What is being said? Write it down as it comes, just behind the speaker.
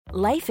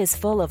Life is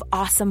full of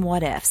awesome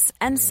what-ifs,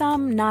 and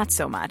some not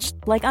so much,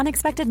 like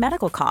unexpected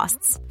medical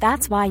costs.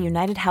 That's why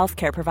United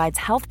Healthcare provides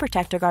Health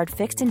Protector Guard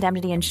fixed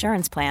indemnity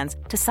insurance plans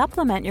to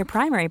supplement your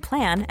primary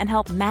plan and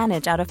help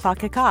manage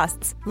out-of-pocket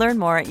costs. Learn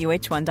more at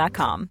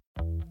uh1.com.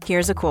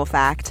 Here's a cool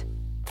fact.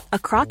 A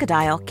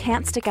crocodile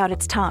can't stick out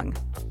its tongue.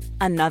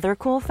 Another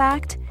cool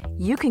fact,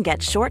 you can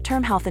get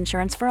short-term health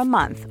insurance for a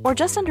month or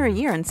just under a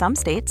year in some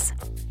states.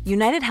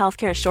 United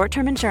Healthcare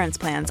short-term insurance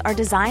plans are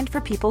designed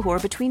for people who are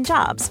between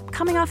jobs,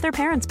 coming off their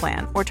parents'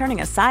 plan, or turning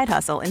a side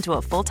hustle into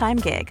a full-time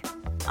gig.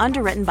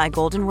 Underwritten by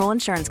Golden Rule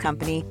Insurance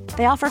Company,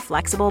 they offer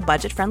flexible,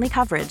 budget-friendly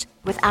coverage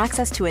with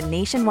access to a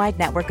nationwide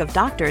network of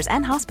doctors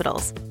and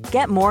hospitals.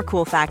 Get more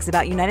cool facts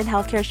about United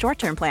Healthcare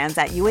short-term plans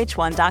at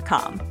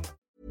uh1.com.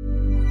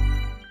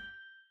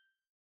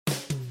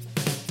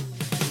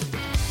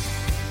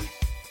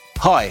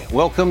 Hi,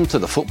 welcome to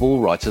the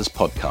Football Writers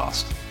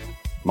Podcast.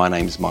 My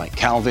name's Mike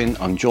Calvin.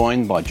 I'm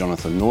joined by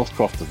Jonathan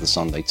Northcroft of the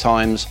Sunday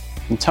Times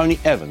and Tony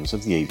Evans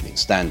of the Evening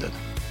Standard.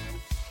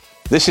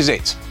 This is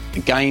it,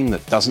 a game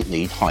that doesn't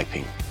need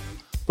hyping,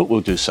 but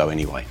we'll do so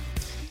anyway.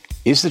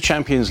 Is the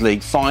Champions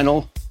League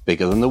final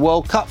bigger than the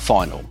World Cup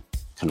final?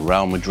 Can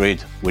Real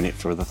Madrid win it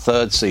for the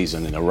third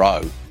season in a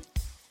row?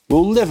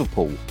 Will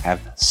Liverpool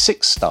have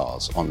 6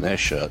 stars on their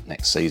shirt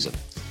next season?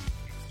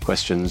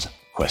 Questions.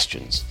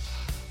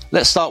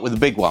 Let's start with the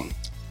big one.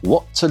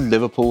 What do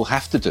Liverpool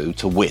have to do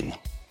to win?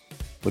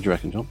 What do you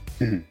reckon,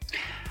 John?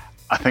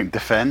 I think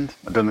defend.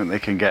 I don't think they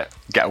can get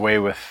away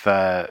with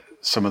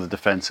some of the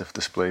defensive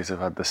displays they've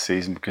had this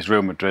season, because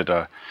Real Madrid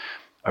are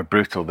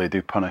brutal. They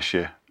do punish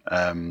you.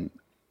 They're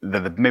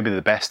maybe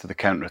the best of the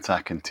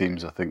counter-attacking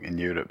teams, I think, in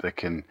Europe. They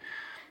can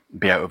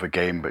be out of a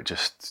game, but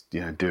just do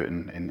it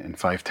in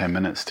 5-10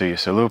 minutes to you.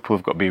 So Liverpool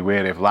have got to be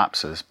wary of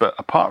lapses. But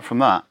apart from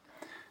that,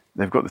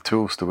 they've got the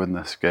tools to win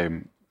this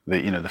game.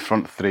 The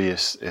front three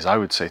is I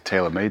would say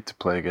tailor-made to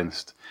play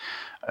against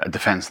a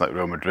defence like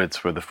Real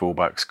Madrid's, where the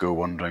fullbacks go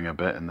wandering a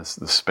bit and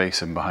there's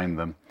space in behind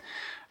them.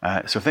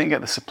 So if they can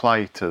get the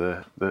supply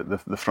to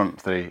the front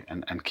three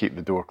and keep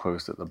the door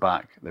closed at the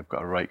back, they've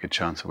got a right good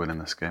chance of winning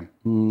this game.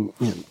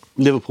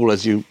 Liverpool,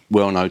 as you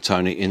well know,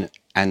 Tony, in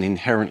an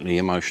inherently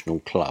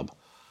emotional club.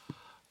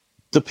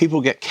 Do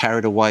people get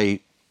carried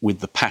away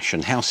with the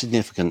passion? How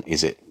significant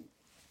is it,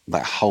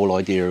 that whole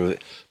idea of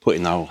it,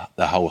 putting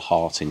the whole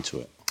heart into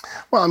it?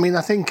 Well, I mean,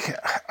 I think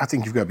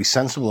you've got to be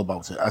sensible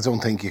about it. I don't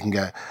think you can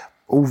get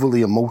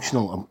overly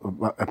emotional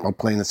about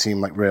playing a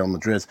team like Real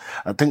Madrid.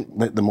 I think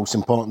that the most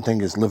important thing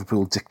is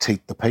Liverpool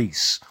dictate the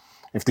pace.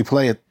 If they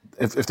play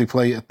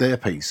at their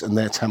pace and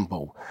their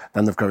tempo,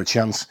 then they've got a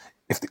chance.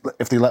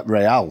 If they let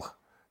Real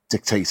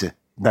dictate it,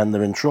 then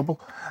they're in trouble.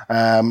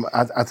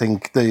 I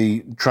think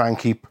they try and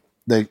keep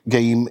the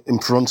game in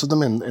front of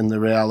them in the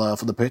Real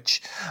half of the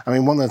pitch. I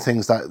mean, one of the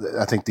things that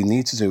I think they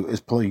need to do is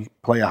play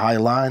a high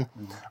line.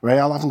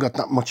 Real haven't got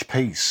that much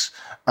pace.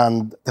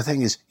 And the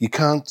thing is, you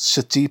can't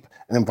sit deep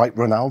and invite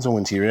Ronaldo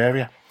into your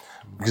area,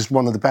 because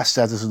one of the best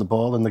headers of the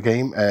ball in the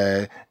game,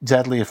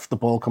 deadly if the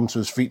ball comes to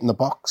his feet in the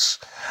box.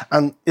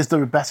 And is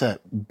there a better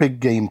big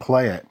game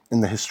player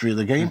in the history of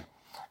the game?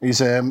 He's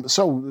it's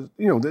going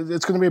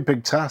to be a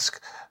big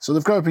task. So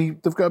they've got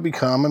to be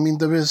calm. I mean,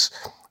 there is,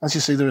 as you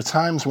say, there are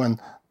times when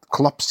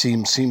Klopp's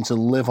team seem to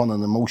live on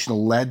an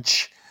emotional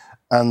ledge,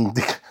 and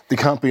they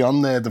can't be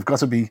on there. They've got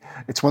to be.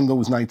 It's one of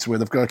those nights where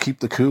they've got to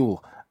keep the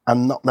cool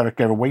and not let it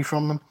get away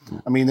from them.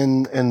 I mean,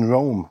 in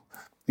Rome,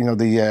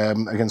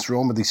 against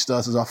Roma, they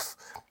started off,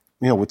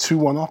 with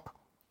 2-1 up,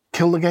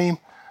 kill the game,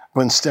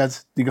 but instead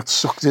they got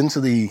sucked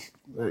into the,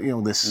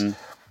 this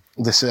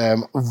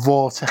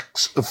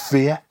vortex of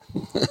fear.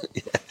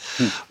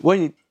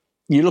 When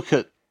you look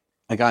at,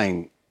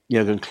 again,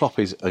 Jurgen Klopp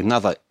is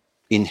another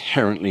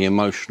inherently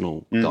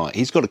emotional guy.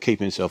 He's got to keep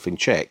himself in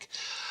check.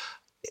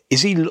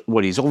 Is he?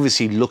 Well, he's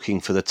obviously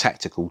looking for the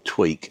tactical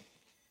tweak.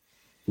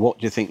 What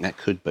do you think that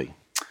could be?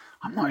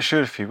 I'm not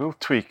sure if he will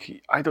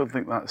tweak. I don't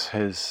think that's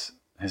his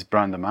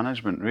brand of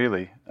management,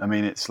 really. I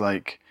mean, it's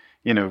like,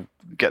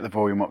 get the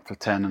volume up to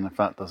 10, and if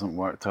that doesn't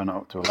work, turn it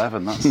up to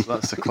 11.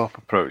 That's the Klopp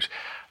approach.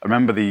 I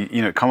remember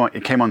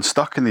it came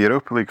unstuck in the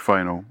Europa League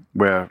final,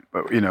 where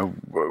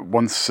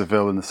once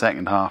Seville in the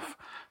second half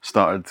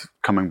started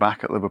coming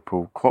back at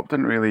Liverpool, Klopp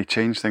didn't really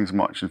change things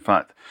much. In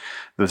fact,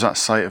 there's that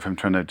sight of him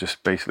trying to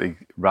just basically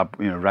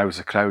rouse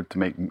the crowd to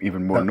make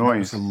even more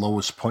noise. That was the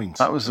lowest point.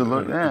 That was of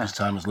his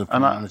time as Liverpool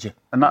manager.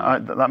 And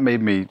that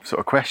made me sort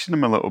of question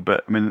him a little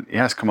bit. I mean, he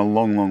has come a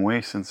long, long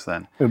way since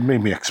then. It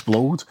made me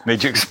explode.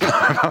 Made you explode?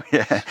 Oh,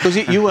 yeah. Because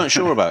you weren't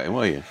sure about him,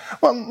 were you?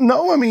 Well,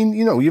 no, I mean,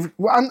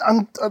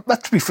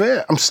 let's be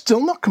fair, I'm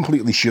still not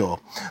completely sure,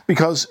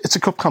 because it's a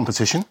cup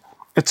competition.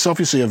 It's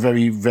obviously a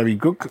very, very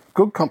good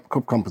cup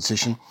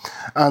competition,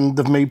 and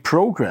they've made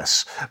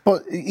progress.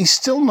 But he's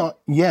still not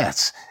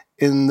yet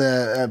in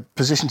the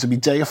position to be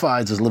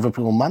deified as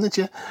Liverpool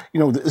manager.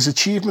 His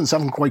achievements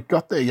haven't quite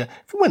got there yet.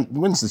 If he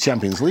wins the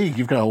Champions League,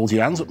 you've got to hold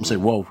your hands up and say,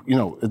 whoa,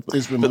 it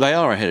is... But they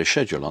are ahead of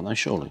schedule, aren't they,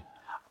 surely?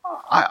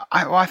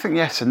 I think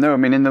yes and no. I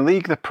mean, in the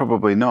league, they're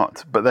probably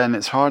not. But then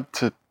it's hard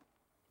to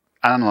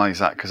analyse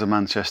that because of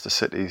Manchester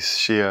City's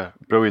sheer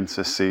brilliance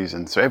this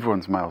season. So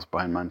everyone's miles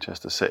behind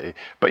Manchester City.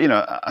 But,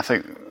 I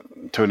think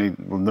Tony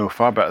will know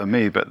far better than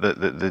me, but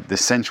the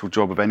essential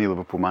job of any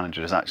Liverpool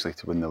manager is actually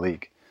to win the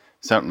league.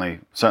 Certainly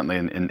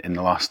in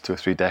the last 2 or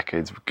 3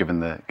 decades, given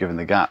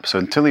the gap. So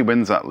until he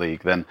wins that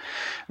league, then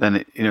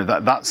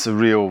that's the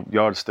real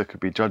yardstick to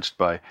be judged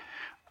by.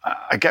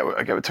 I get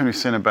what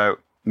Tony's saying about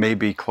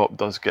maybe Klopp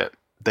does get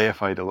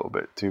deified a little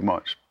bit too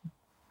much,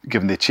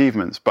 given the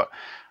achievements. But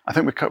I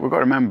think we've got to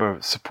remember,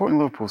 supporting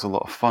Liverpool is a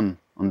lot of fun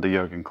under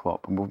Jurgen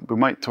Klopp, and we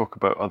might talk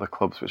about other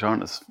clubs which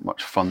aren't as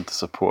much fun to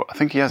support. I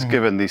think he has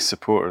given these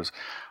supporters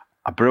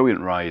a brilliant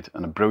ride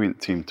and a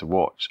brilliant team to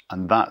watch,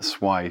 and that's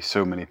why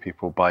so many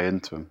people buy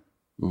into him.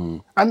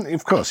 And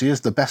of course, he is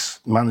the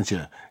best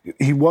manager.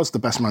 He was the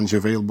best manager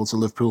available to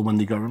Liverpool when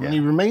they got him, and he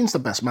remains the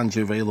best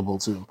manager available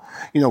to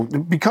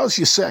them. Because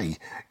you say,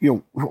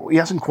 he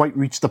hasn't quite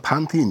reached the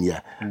pantheon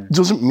yet,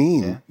 doesn't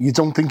mean you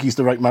don't think he's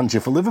the right manager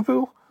for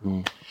Liverpool.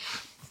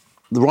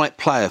 The right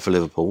player for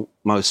Liverpool,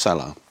 Mo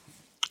Salah,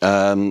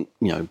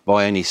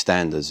 by any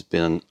standards,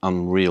 been an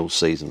unreal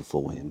season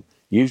for him.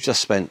 You've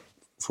just spent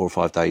 4 or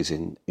 5 days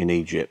in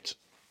Egypt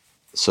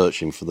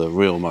searching for the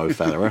real Mo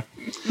Salah.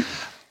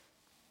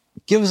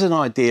 Give us an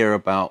idea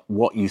about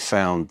what you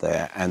found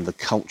there and the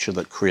culture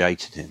that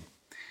created him.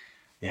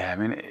 Yeah, I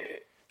mean,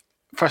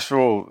 first of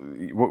all,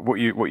 what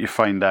you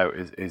find out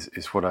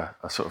is what a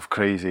sort of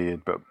crazy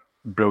but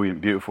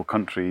brilliant, beautiful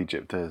country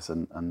Egypt is,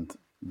 and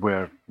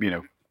where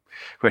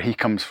he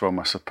comes from,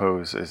 I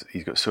suppose, is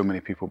he's got so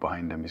many people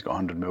behind him. He's got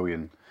 100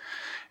 million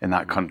in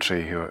that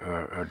country who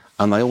are...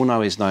 And they all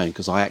know his name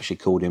because I actually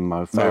called him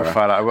Mo Farah. Mo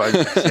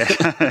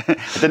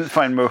Farah. I didn't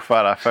find Mo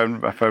Farah.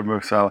 I found Mo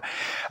Salah.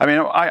 I mean,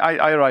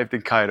 I arrived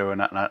in Cairo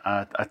and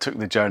I took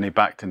the journey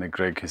back to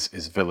Nagrig,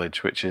 his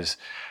village, which is...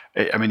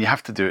 I mean, you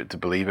have to do it to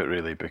believe it,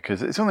 really,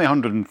 because it's only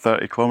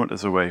 130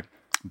 kilometres away,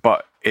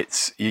 but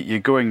you're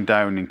going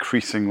down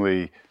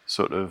increasingly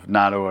sort of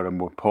narrower and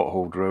more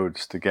potholed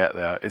roads to get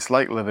there. It's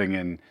like living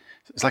in...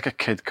 It's like a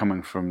kid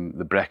coming from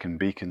the Brecon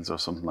Beacons or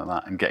something like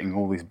that and getting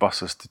all these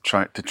buses to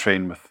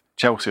train with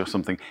Chelsea or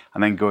something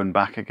and then going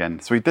back again.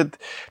 So he did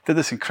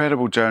this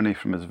incredible journey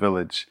from his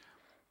village,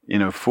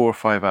 4 or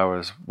 5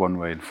 hours one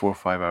way and 4 or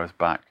 5 hours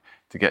back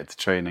to get to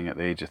training at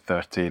the age of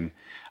 13.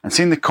 And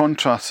seeing the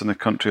contrasts in a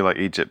country like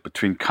Egypt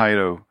between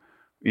Cairo,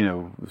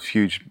 this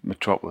huge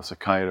metropolis of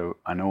Cairo,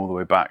 and all the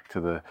way back to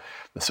the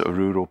sort of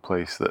rural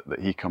place that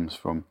he comes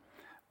from.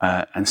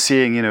 And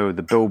seeing,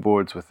 the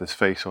billboards with his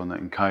face on it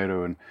in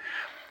Cairo and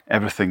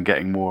everything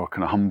getting more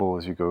kind of humble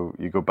as you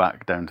go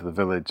back down to the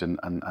village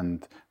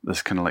and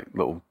this kind of like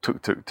little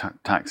tuk-tuk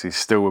taxis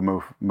still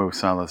with Mo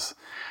Salah's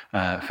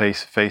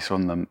face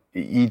on them.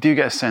 You do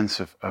get a sense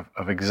of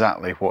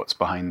exactly what's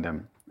behind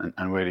him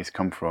and where he's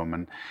come from.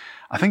 And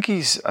I think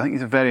he's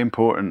a very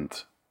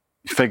important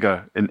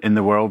figure in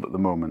the world at the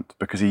moment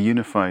because he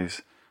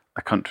unifies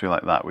a country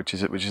like that, which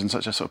is in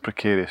such a sort of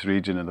precarious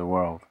region of the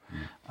world.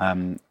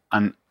 And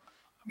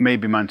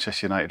maybe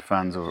Manchester United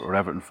fans or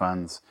Everton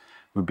fans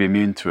would be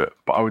immune to it,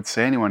 but I would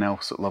say anyone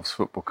else that loves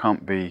football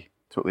can't be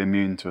totally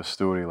immune to a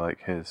story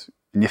like his.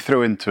 And you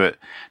throw into it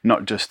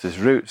not just his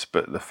roots,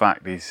 but the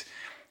fact he's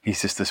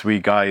just this wee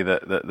guy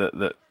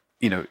that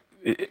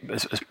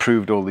has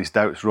proved all these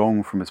doubts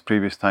wrong from his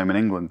previous time in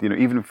England.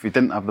 Even if he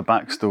didn't have the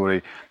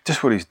backstory,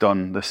 just what he's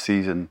done this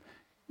season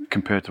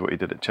compared to what he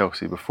did at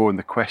Chelsea before, and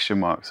the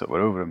question marks that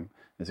were over him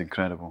is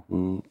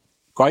incredible.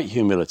 Great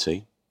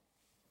humility,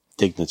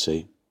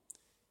 dignity,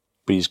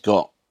 but he's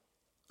got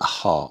a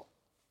heart.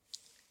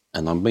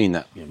 And I mean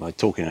that by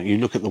talking. You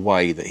look at the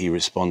way that he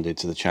responded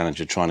to the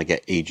challenge of trying to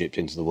get Egypt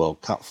into the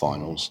World Cup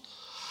finals.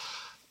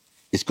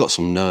 It's got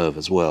some nerve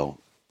as well.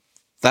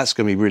 That's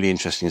going to be really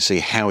interesting to see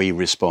how he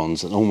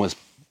responds and almost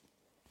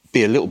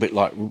be a little bit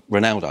like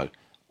Ronaldo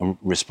and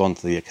respond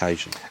to the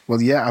occasion.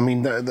 Well, yeah, I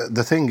mean,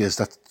 the thing is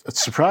that it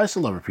surprised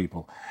a lot of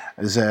people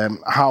is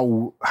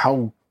how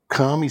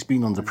calm he's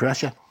been under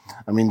pressure.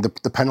 I mean,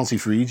 the penalty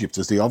for Egypt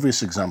is the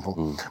obvious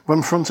example. But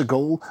in front of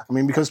goal, I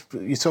mean, because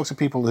you talk to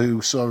people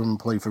who saw him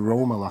play for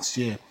Roma last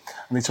year,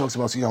 and he talks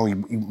about, he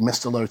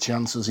missed a lot of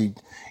chances. He'd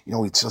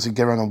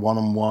get around a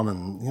one-on-one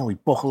and,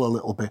 he'd buckle a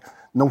little bit.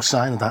 No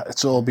sign of that.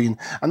 It's all been...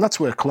 And that's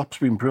where Klopp's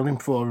been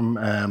brilliant for him.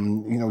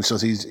 He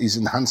says he's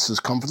enhanced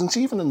his confidence.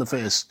 Even in the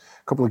first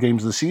couple of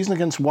games of the season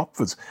against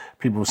Watford,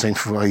 people were saying,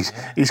 well,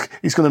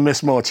 he's going to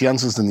miss more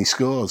chances than he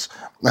scores.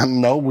 And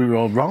no, we were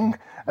all wrong.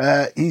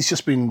 He's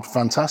just been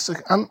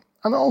fantastic.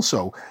 And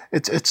also,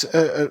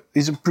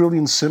 he's a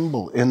brilliant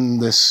symbol in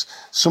this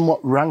somewhat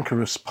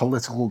rancorous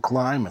political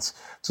climate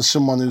to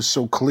someone who's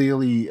so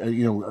clearly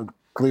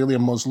a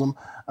Muslim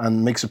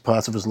and makes it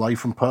part of his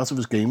life and part of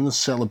his game and his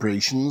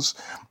celebrations.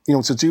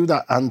 To do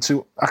that and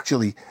to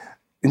actually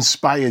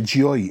inspire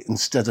joy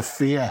instead of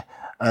fear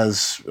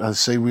as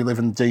say we live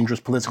in dangerous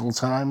political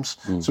times.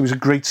 So he's a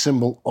great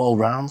symbol all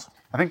round.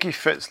 I think he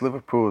fits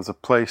Liverpool as a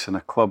place and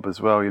a club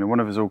as well. One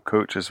of his old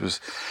coaches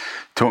was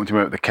talking to him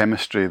about the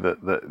chemistry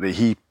that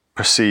he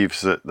perceives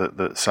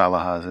that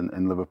Salah has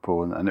in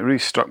Liverpool, and it really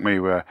struck me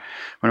when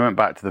I went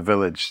back to the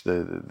village,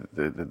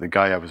 the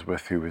guy I was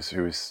with, who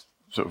was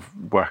sort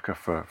of worker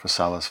for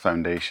Salah's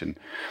foundation,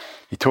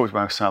 he talked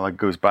about how Salah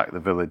goes back to the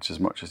village as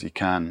much as he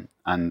can,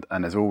 and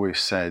has always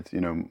said,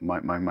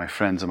 my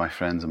friends are my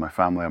friends and my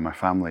family are my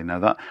family. Now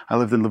that I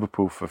lived in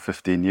Liverpool for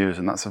 15 years,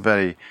 and that's a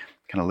very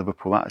kind of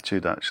Liverpool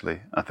attitude,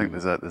 actually. I think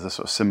there's a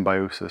sort of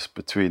symbiosis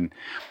between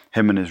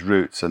him and his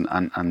roots,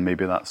 and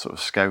maybe that sort of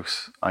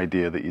Scouse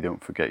idea that you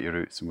don't forget your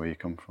roots and where you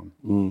come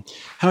from.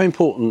 How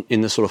important, in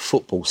the sort of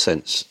football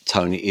sense,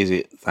 Tony, is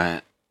it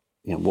that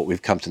what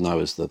we've come to know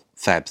as the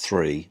Fab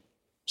Three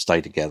stay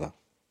together?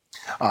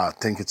 I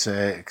think it's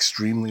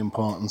extremely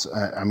important.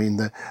 I mean,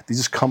 they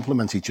just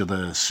complement each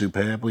other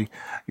superbly.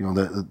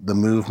 The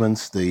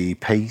movement, the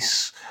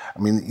pace. I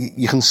mean,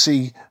 you can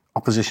see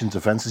opposition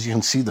defences, you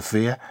can see the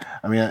fear.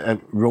 I mean,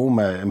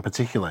 Roma in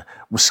particular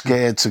was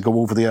scared to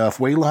go over the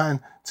halfway line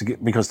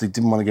because they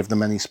didn't want to give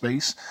them any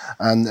space.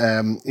 And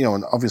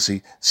and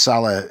obviously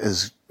Salah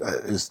is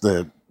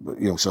the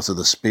sort of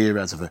the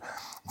spearhead of it.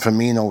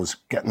 Firmino's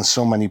getting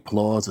so many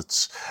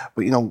plaudits,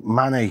 but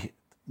Mane,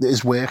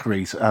 his work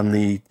rate and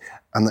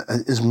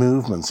his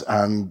movements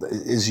and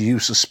his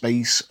use of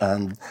space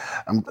and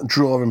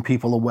drawing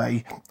people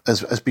away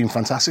has been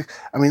fantastic.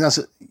 I mean,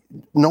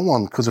 no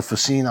one could have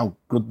foreseen how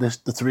good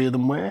the three of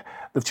them were.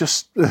 They've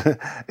just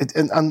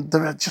and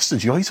they're just a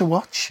joy to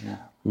watch.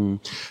 Yeah.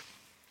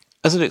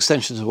 As an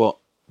extension to what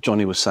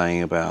Johnny was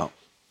saying about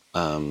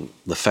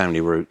the family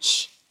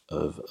roots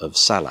of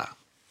Salah,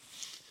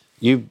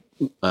 you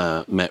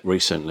met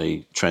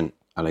recently Trent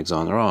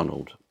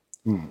Alexander-Arnold,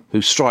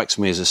 who strikes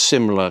me as a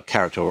similar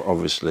character,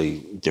 obviously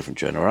different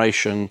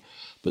generation,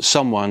 but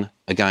someone,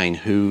 again,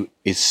 who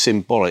is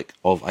symbolic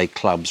of a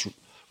club's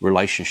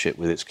relationship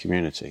with its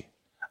community.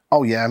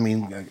 Oh yeah, I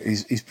mean,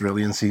 he's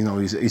brilliant.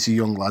 He's a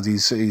young lad.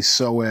 He's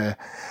so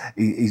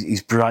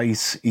he's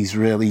bright.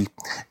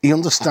 He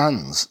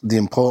understands the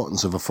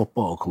importance of a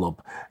football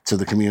club to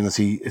the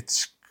community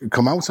it's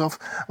come out of.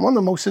 And one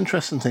of the most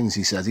interesting things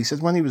he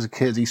said when he was a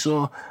kid, he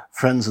saw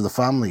friends of the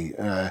family,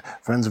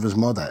 friends of his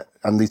mother,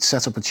 and they'd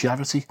set up a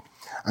charity.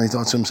 And he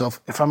thought to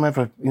himself, if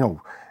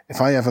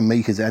I ever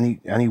make it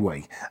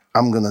anyway,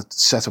 I'm going to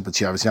set up a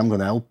charity. I'm going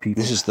to help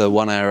people. This is the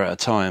 1 hour at a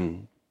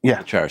time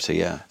charity,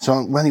 yeah.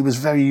 So when he was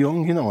very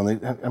young,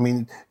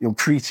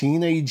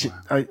 pre-teenage,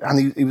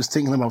 and he was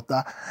thinking about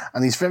that.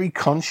 And he's very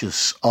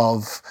conscious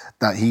of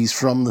that he's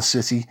from the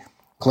city,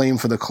 playing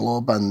for the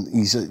club, and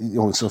he's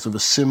sort of a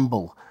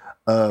symbol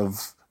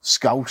of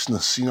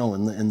Scouseness,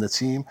 in the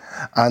team,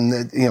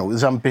 and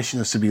his ambition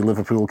is to be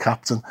Liverpool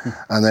captain,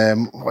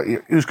 and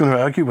who's going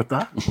to argue with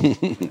that?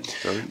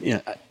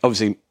 Yeah,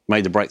 obviously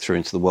made the breakthrough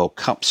into the World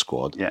Cup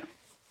squad. Yeah,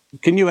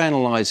 can you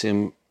analyse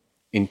him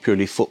in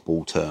purely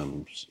football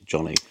terms,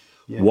 Johnny?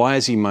 Yeah. Why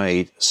has he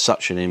made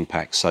such an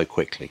impact so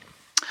quickly?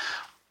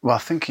 Well, I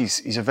think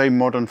he's a very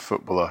modern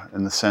footballer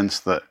in the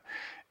sense that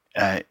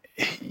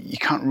you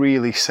can't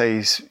really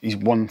say he's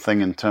one thing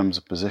in terms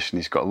of position.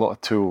 He's got a lot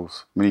of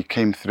tools. I mean, he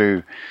came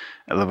through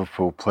at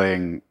Liverpool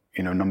playing,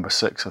 number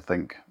 6, I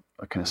think,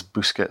 a kind of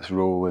Busquets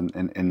role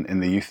in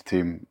the youth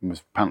team, and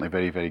was apparently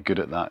very, very good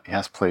at that. He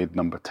has played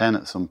number 10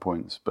 at some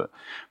points, but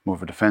more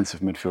of a defensive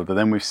midfielder.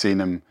 Then we've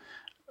seen him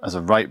as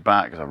a right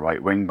back, as a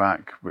right wing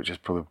back, which is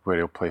probably where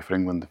he'll play for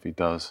England if he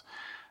does.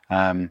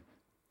 When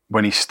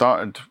he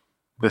started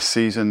this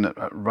season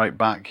at right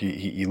back,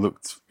 he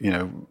looked,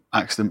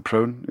 accident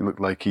prone. He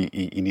looked like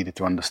he needed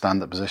to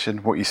understand that position.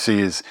 What you see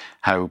is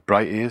how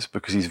bright he is,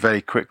 because he's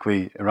very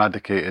quickly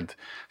eradicated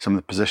some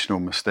of the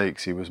positional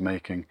mistakes he was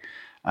making.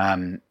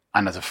 And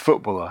as a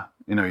footballer,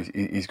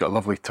 he's got a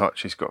lovely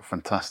touch. He's got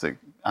fantastic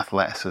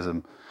athleticism.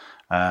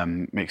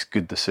 Makes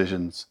good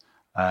decisions.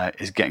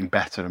 Is getting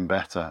better and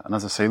better. And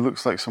as I say,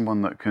 looks like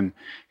someone that can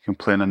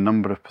play in a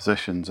number of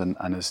positions, and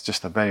is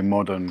just a very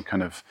modern,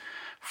 kind of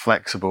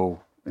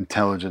flexible,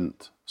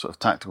 intelligent sort of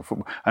tactical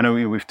football. I know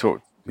we've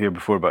talked here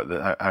before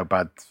about how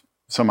bad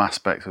some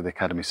aspects of the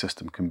academy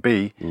system can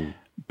be,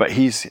 but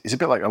he's a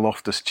bit like a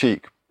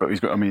Loftus-Cheek, but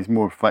he's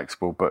more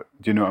flexible. But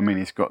do you know what I mean?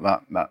 He's got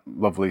that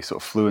lovely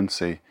sort of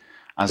fluency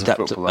as a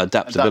footballer,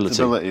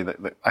 adaptability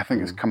that I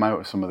think has come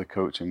out of some of the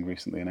coaching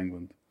recently in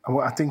England.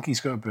 I think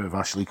he's got a bit of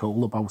Ashley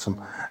Cole about him.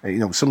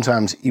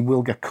 Sometimes he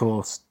will get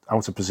caught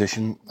out of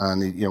position,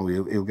 and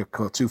he'll get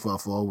caught too far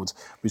forwards.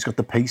 But he's got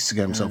the pace to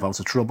get himself out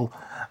of trouble,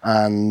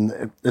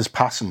 and his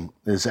passing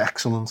is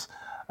excellent.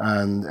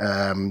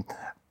 And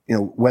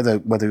whether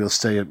he'll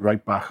stay at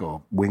right back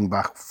or wing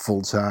back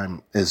full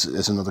time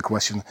is another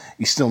question.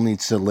 He still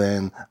needs to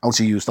learn how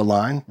to use the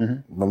line.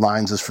 Mm-hmm. The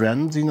line's his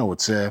friend.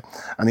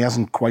 And he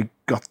hasn't quite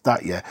got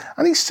that yet.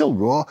 And he's still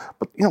raw.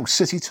 But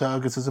City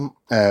targeted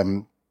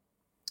him.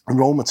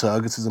 Roma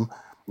targeted him.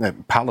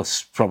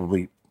 Palace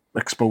probably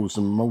exposed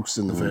them most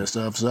in the first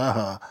half,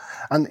 Zaha.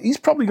 And he's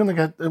probably going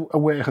to get a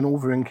working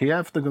over in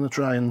Kiev. They're going to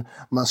try and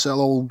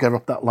Marcelo will get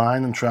up that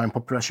line and try and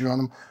put pressure on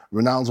him.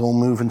 Ronaldo will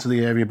move into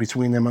the area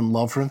between him and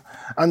Lovren.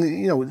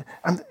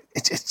 And,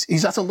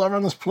 he's had a lot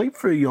on his plate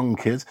for a young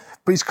kid,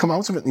 but he's come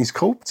out of it and he's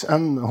coped.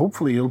 And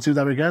hopefully he'll do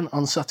that again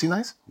on Saturday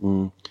night.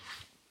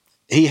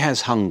 He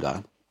has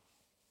hunger.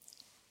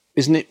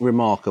 Isn't it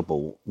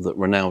remarkable that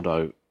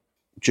Ronaldo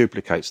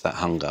duplicates that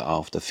hunger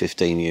after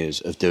 15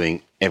 years of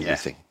doing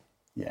everything?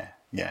 Yeah.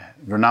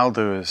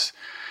 Ronaldo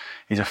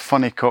he's a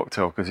funny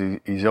cocktail because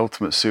he's the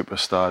ultimate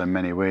superstar in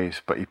many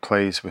ways, but he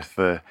plays with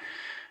the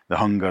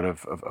hunger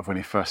of when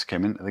he first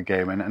came into the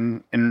game.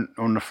 And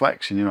on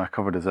reflection, I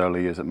covered his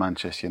early years at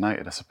Manchester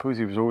United. I suppose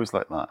he was always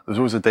like that. There's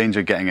always a danger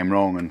of getting him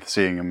wrong and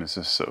seeing him as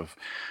this sort of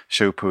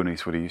show pony,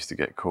 is what he used to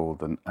get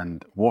called.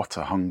 And what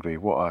a hungry,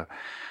 what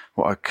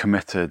a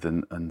committed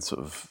and sort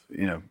of,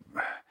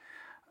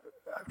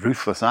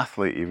 ruthless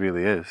athlete he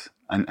really is.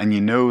 And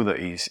that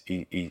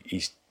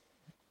he's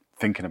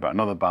thinking about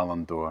another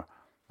Ballon d'Or,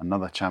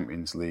 another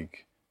Champions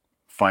League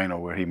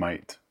final where he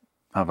might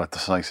have a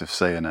decisive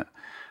say in it.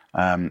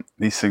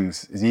 These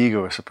things, his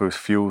ego, I suppose,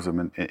 fuels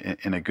him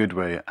in a good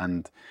way.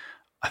 And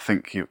I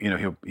think he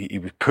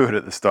was poor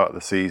at the start of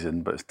the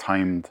season, but has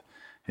timed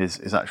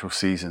his actual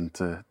season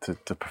to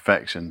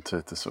perfection,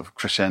 to sort of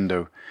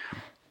crescendo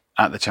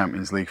at the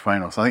Champions League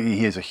final. So I think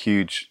he is a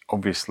huge,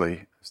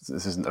 obviously,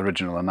 this isn't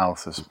original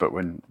analysis, but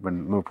when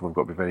Liverpool have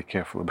got to be very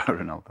careful about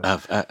Ronaldo.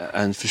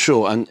 And for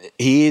sure. And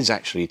he is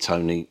actually,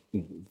 Tony,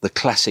 the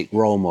classic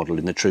role model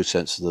in the true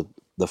sense of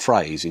the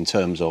phrase, in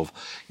terms of,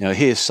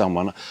 here's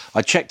someone.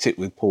 I checked it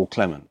with Paul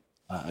Clement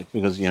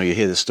because, you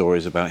hear the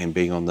stories about him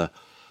being on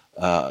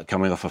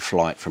coming off a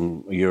flight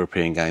from a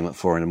European game at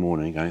 4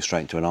 a.m, going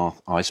straight into an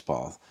ice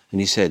bath.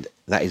 And he said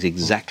that is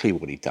exactly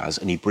what he does.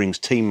 And he brings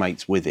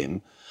teammates with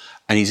him.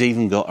 And he's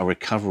even got a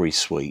recovery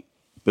suite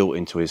built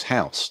into his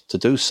house to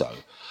do so.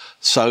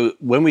 So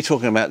when we're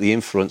talking about the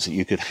influence that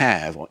you could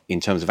have in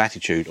terms of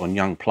attitude on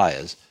young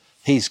players,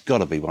 he's got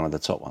to be one of the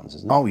top ones,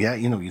 isn't he? Oh yeah,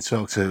 you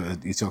talk to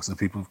the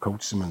people who've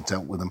coached him and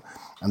dealt with him,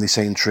 and they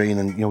say in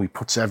training, he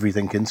puts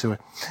everything into it.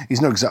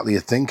 He's not exactly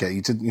a thinker.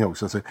 He did,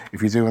 sort of,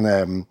 if you're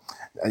doing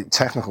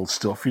technical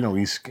stuff, he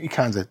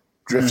kind of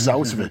drifts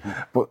out of it.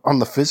 But on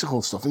the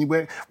physical stuff,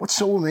 what's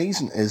so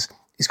amazing is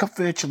he's got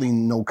virtually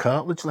no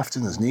cartilage left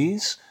in his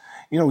knees.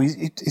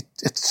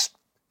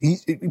 He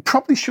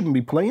probably shouldn't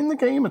be playing the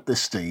game at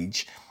this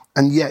stage,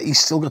 and yet he's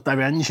still got that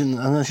engine.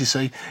 And as you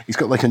say, he's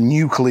got like a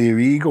nuclear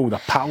ego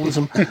that powers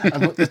him.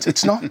 And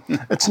it's not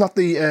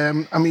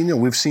the.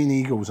 We've seen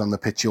egos on the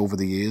pitch over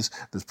the years.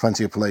 There's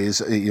plenty of players.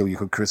 You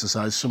could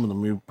criticise some of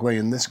them who play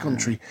in this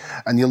country,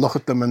 and you look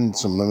at them, and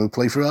some of them who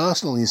play for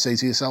Arsenal, and you say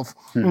to yourself,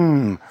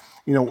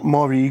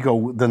 more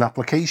ego than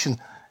application.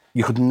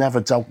 You could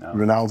never doubt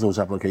Ronaldo's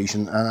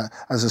application.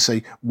 As I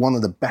say, one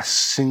of the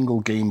best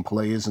single-game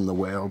players in the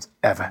world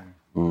ever.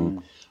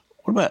 What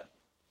about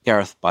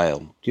Gareth Bale?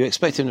 Do you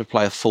expect him to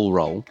play a full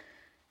role?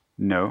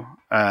 No.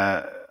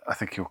 I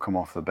think he'll come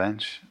off the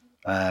bench.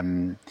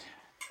 Bale's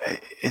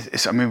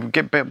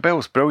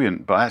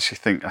brilliant, but I actually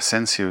think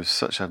Asensio is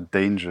such a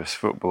dangerous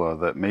footballer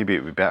that maybe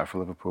it would be better for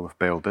Liverpool if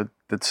Bale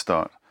did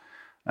start.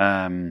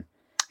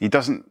 He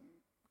doesn't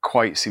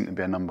quite seem to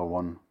be a number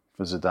one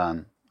for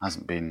Zidane.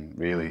 Hasn't been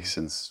really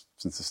since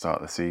the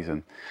start of the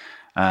season.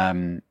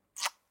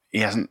 He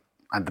hasn't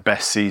had the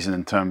best season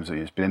in terms of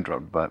he's been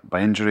interrupted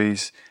by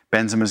injuries.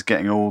 Benzema's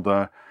getting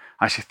older.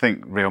 I actually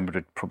think Real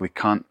Madrid probably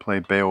can't play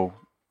Bale,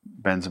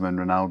 Benzema and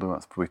Ronaldo.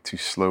 That's probably too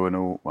slow and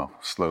all. Well,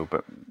 slow,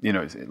 but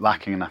it's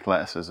lacking in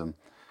athleticism.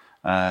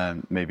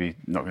 Maybe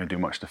not going to do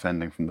much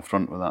defending from the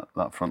front with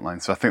that front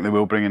line. So I think they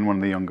will bring in one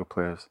of the younger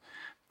players,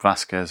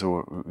 Vasquez,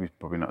 or he's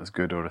probably not as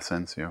good, or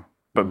Asensio.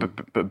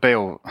 But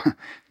Bale,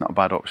 not a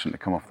bad option to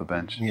come off the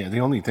bench. Yeah,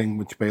 the only thing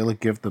which Bale would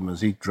give them is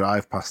he'd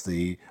drive past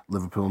the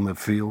Liverpool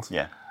midfield.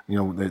 Yeah.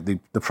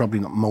 They're probably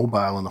not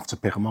mobile enough to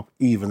pick him up,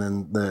 even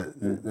in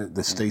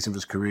the state of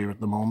his career at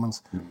the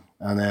moment.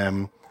 And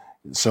I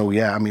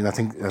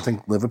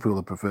think Liverpool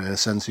would prefer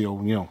Asensio.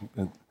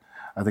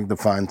 I think they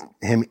find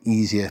him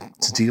easier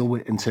to deal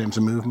with in terms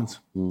of movement.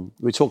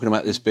 We're talking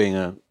about this being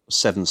a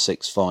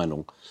 7-6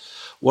 final.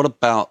 What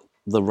about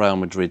the Real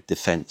Madrid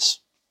defence?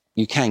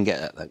 You can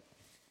get that, though.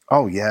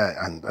 Oh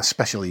yeah, and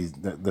especially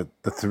the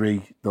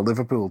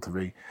Liverpool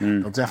three,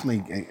 they'll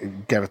definitely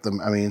get at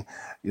them. I mean,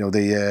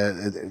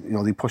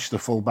 they push the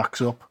full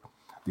backs up,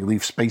 they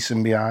leave space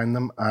in behind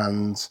them,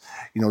 and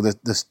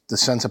the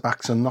centre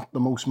backs are not the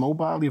most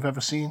mobile you've ever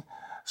seen.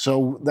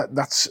 So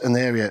that's an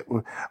area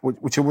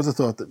which I would have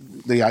thought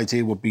that the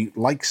idea would be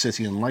like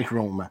City and like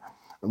Roma,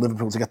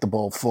 Liverpool to get the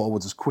ball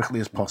forward as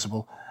quickly as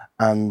possible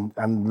and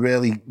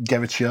really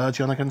get a charge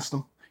on against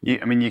them. You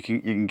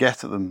can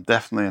get at them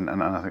definitely,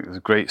 and I think there's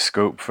great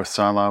scope for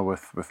Salah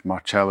with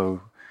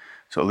Marcelo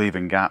sort of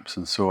leaving gaps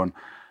and so on.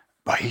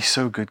 But he's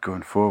so good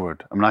going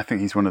forward. I think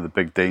he's one of the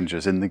big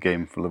dangers in the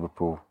game for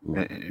Liverpool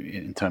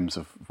in terms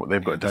of what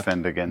they've got to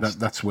defend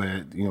against. That's where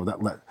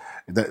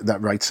that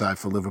right side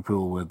for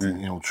Liverpool with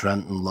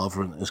Trent and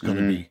Lovren is going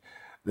to be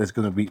there's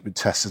going to be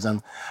tested.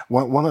 And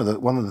one of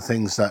the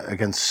things that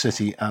against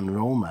City and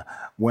Roma,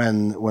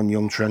 when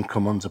young Trent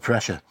come under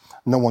pressure,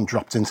 no one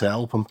dropped in to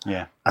help him.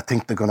 Yeah. I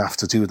think they're going to have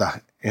to do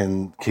that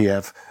in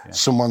Kiev. Yeah.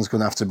 Someone's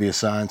going to have to be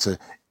assigned to,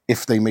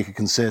 if they make a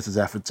concerted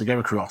effort to get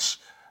across,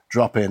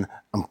 drop in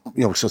and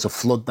sort of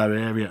flood that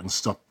area and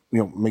stop.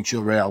 Make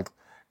sure Real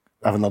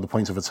have another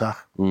point of attack.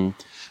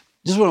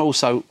 Just want to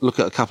also look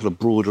at a couple of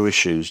broader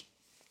issues.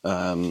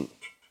 The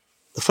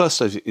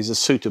first is the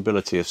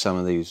suitability of some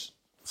of these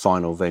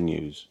final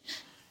venues.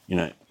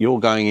 You're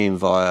going in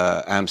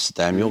via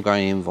Amsterdam, you're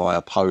going in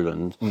via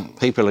Poland.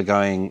 People are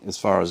going as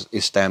far as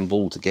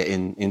Istanbul to get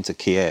into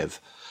Kiev.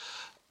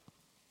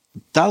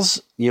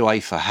 Does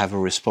UEFA have a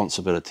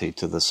responsibility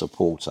to the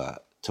supporter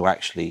to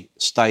actually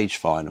stage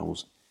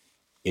finals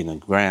in a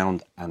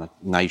ground and a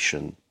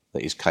nation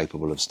that is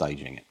capable of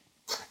staging it?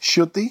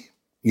 Should they?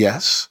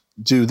 Yes.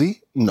 Do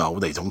they? No,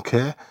 they don't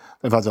care.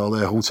 They've had all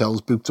their hotels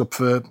booked up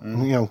for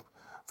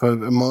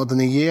more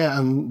than a year,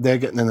 and they're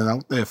getting in and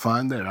out. They're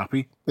fine. They're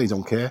happy. They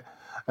don't care.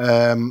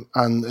 And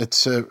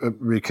it's a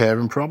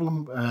recurring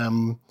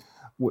problem.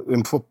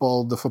 In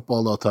football, the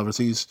football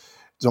authorities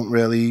don't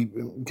really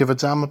give a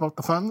damn about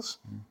the fans.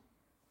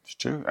 It's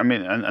true. I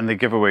mean, and they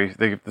give away.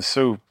 There's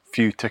so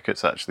few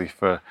tickets actually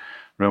for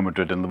Real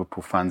Madrid and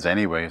Liverpool fans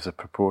anyway, as a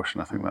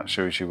proportion. I think that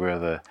shows you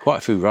where quite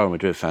a few Real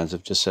Madrid fans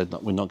have just said,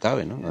 we're not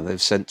going, haven't they?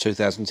 They've sent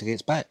 2,000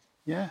 tickets back.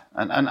 Yeah,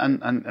 and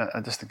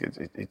I just think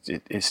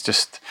it's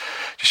just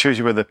shows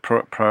you where the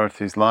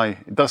priorities lie.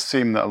 It does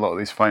seem that a lot of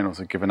these finals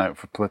are given out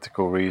for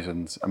political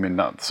reasons. I mean,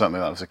 certainly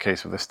that was the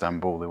case with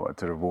Istanbul. They wanted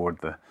to reward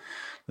the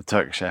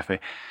Turkish FA.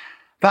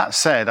 That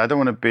said, I don't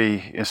want to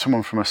be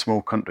someone from a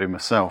small country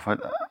myself.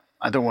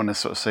 I don't want to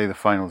sort of say the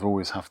finals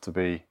always have to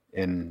be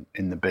in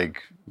the big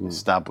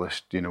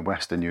established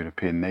Western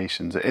European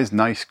nations. It is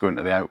nice going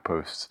to the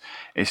outposts.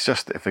 It's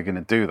just that if they're going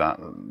to do that,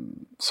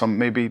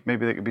 maybe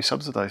they could be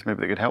subsidised.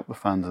 Maybe they could help the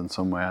fans in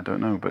some way. I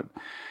don't know, but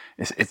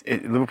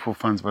Liverpool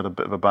fans have had a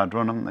bit of a bad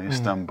run, haven't they?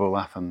 Istanbul,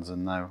 Athens,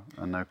 and now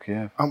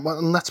Kiev.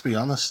 And let's be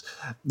honest,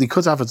 they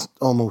could have it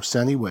almost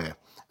anywhere.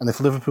 And if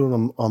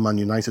Liverpool or Man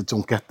United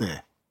don't get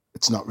there,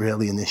 it's not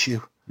really an issue.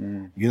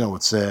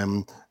 It's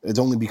it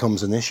only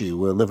becomes an issue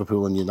where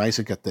Liverpool and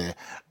United get there,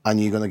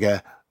 and you're going to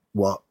get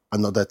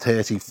another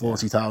 30,000,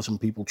 40,000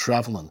 people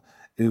travelling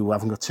who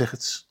haven't got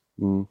tickets.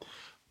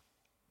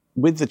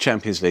 With the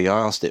Champions League, I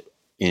asked it,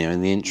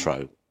 in the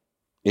intro,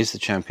 is the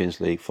Champions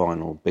League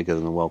final bigger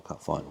than the World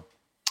Cup final?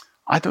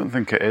 I don't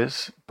think it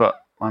is,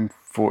 but I'm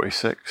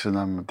 46 and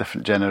I'm a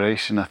different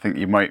generation. I think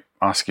you might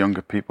ask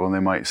younger people and they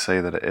might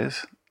say that it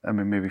is. I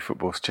mean, maybe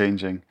football's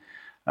changing.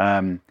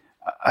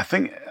 I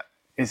think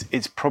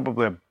it's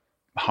probably a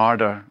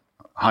harder,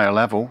 higher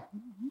level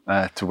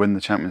to win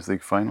the Champions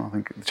League final. I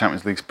think the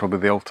Champions League's probably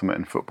the ultimate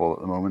in football at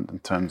the moment in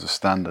terms of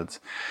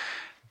standards.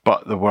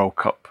 But the World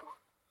Cup,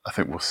 I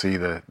think we'll see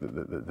the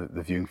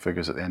viewing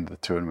figures at the end of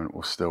the tournament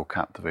will still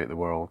captivate the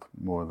world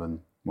more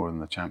than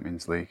the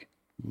Champions League.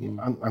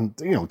 And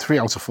 3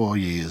 out of 4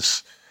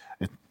 years,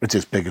 it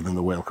is bigger than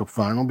the World Cup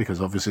final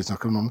because obviously it's not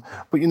going on.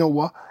 But you know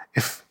what?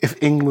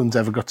 If England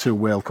ever got to a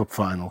World Cup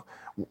final,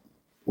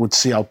 would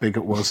see how big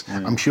it was.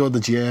 I'm sure the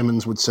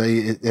Germans would say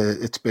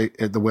it's big.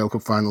 The World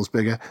Cup final's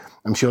bigger.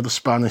 I'm sure the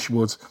Spanish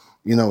would.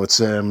 It's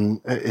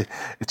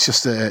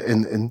just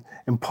in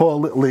poor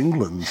little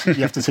England, you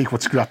have to take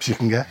what scraps you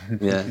can get.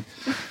 Yeah.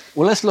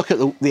 Well, let's look at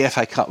the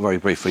FA Cup very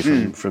briefly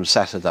from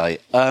Saturday.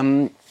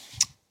 Jose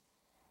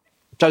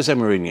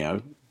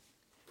Mourinho,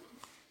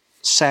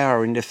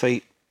 sour in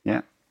defeat.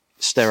 Yeah.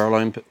 Sterile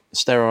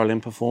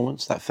in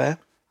performance. That fair?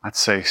 I'd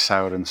say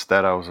sour and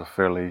sterile are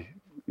fairly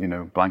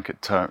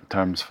blanket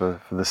terms for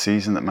the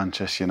season that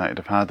Manchester United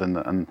have had,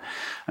 and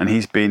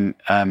he's been.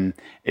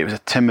 It was a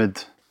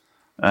timid,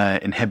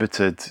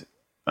 inhibited,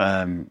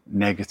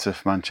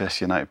 negative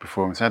Manchester United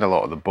performance. They had a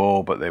lot of the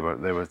ball, but they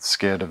were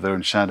scared of their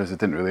own shadows. They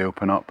didn't really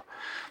open up.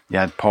 You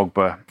had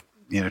Pogba,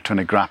 trying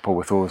to grapple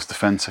with all his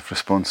defensive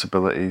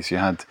responsibilities. You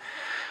had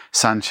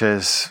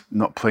Sanchez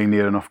not playing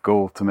near enough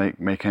goal to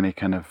make any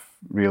kind of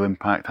real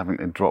impact, having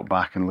to drop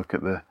back and look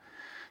at the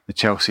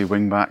Chelsea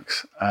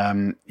wing-backs.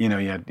 You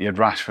had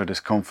Rashford,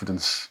 his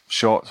confidence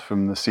shot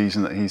from the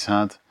season that he's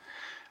had.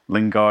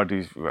 Lingard,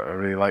 I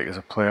really like as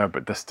a player,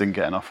 but just didn't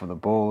get enough of the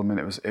ball. I mean,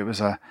 it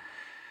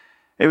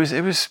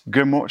was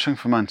grim watching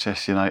for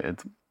Manchester United,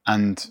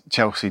 and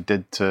Chelsea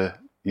did to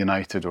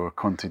United, or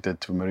Conte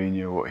did to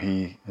Mourinho, what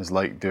he has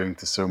liked doing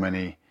to so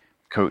many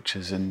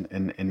coaches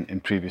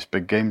in previous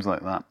big games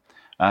like that.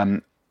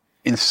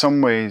 In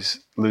some ways,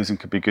 losing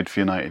could be good for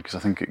United because I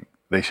think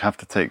they have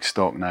to take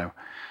stock now.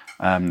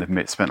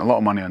 They've spent a lot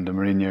of money under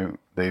Mourinho.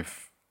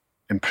 They've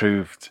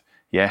improved,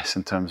 yes,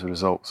 in terms of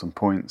results and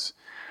points,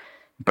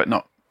 but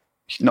not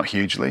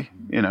hugely,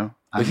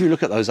 If you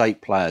look at those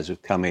 8 players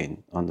who've come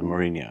in under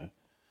Mourinho,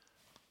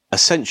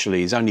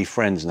 essentially he's only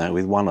friends now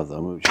with one of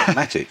them, which is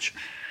Matic.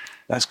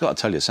 That's got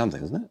to tell you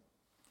something, hasn't it?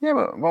 Yeah,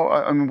 well,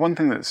 I mean, one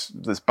thing that's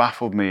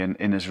baffled me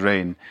in his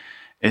reign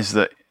is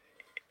that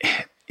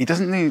he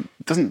doesn't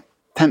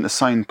tend to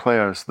sign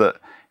players that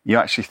you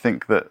actually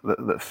think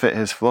that fit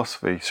his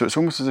philosophy. So it's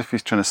almost as if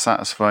he's trying to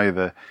satisfy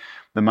the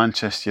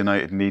Manchester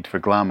United need for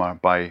glamour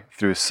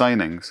through his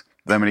signings.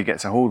 Then when he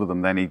gets a hold of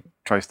them, then he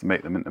tries to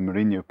make them into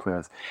Mourinho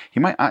players. He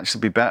might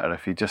actually be better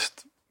if he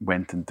just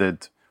went and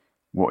did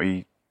what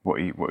he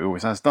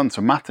always has done.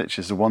 So Matic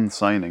is the one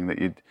signing that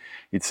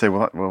you'd say,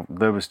 well,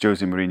 there was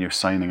Jose Mourinho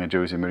signing a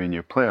Jose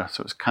Mourinho player,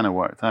 so it's kind of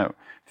worked out.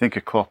 Think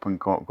of Klopp and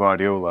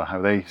Guardiola,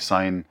 how they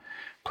sign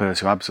players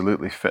who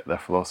absolutely fit their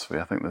philosophy.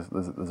 I think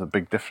there's a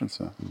big difference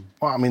there.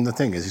 Well, I mean, the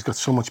thing is, he's got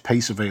so much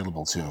pace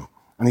available to him,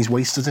 and he's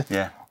wasted it.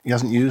 Yeah. He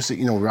hasn't used it,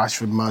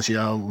 Rashford,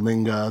 Martial,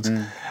 Lingard,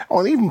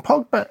 or even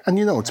Pogba. And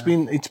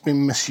it's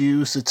been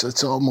misused.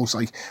 It's almost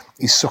like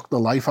he's sucked the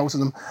life out of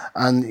them.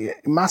 And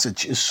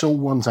Matic is so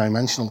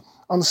one-dimensional.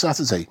 On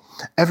Saturday,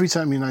 every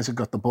time United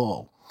got the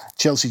ball,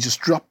 Chelsea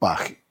just dropped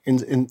back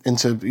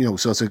into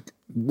sort of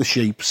the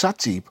shape, sat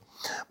deep.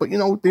 But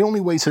the only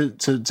way to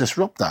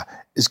disrupt that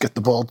is get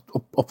the ball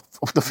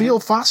up the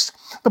field fast.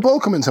 The ball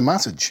come into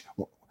Matic,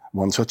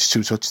 1 touch,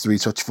 2 touch, 3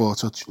 touch, 4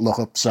 touch, look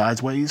up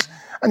sideways,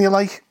 and you're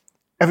like,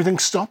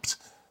 everything's stopped.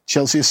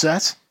 Chelsea is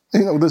set.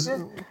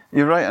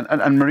 You're right,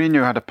 and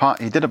Mourinho had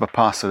he did have a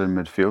passer in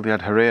midfield. He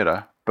had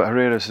Herrera, but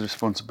Herrera's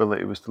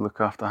responsibility was to look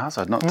after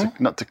Hazard,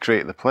 not to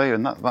create the play,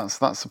 and that's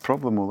the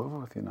problem all over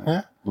with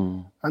United.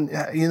 Yeah, and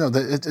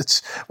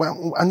it's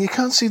and you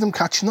can't see them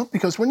catching up,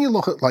 because when you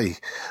look at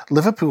like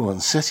Liverpool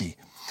and City,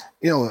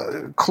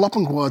 Klopp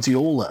and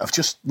Guardiola have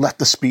just let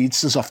the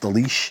speedsters off the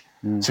leash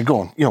to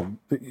go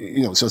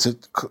on, so to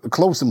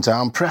close them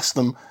down, press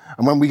them,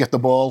 and when we get the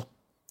ball,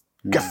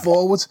 get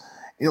forward.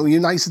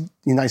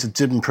 United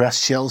didn't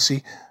press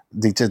Chelsea.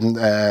 They didn't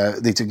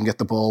get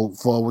the ball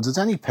forward at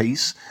any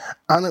pace,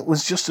 and it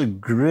was just a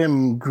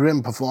grim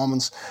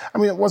performance. I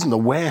mean, it wasn't the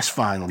worst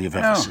final you've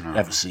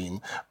ever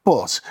seen,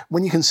 but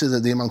when you consider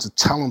the amount of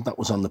talent that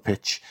was on the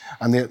pitch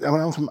and the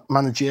amount of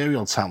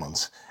managerial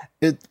talent,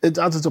 it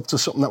added up to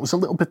something that was a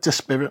little bit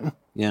dispiriting.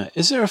 Yeah,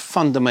 is there a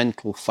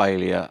fundamental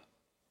failure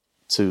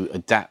to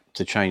adapt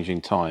to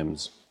changing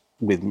times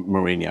with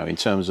Mourinho in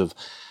terms of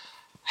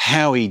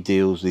how he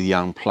deals with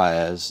young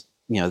players?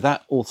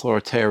 That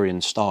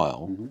authoritarian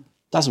style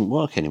doesn't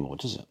work anymore,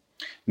 does it?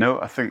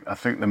 No, I think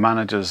the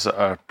managers that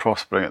are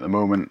prospering at the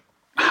moment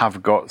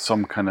have got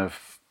some kind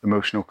of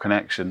emotional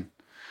connection.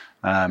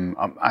 I'm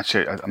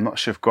not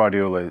sure if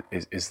Guardiola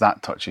is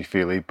that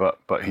touchy-feely,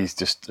 but he's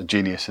just a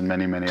genius in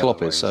many other ways.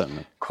 Klopp is,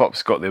 certainly.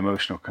 Klopp's got the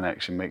emotional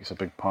connection, makes a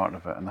big part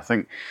of it. And I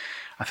think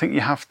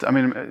you have to... I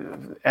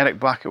mean, Eric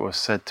Blackett was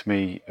said to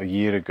me a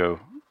year ago,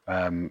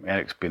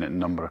 Eric's been at a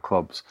number of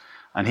clubs,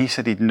 and he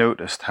said he'd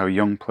noticed how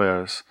young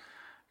players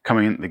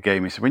coming into the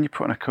game, he said, when you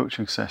put on a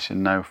coaching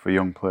session now for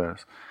young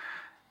players,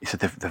 he said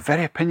they're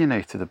very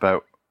opinionated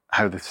about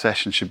how the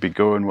session should be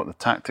going, what the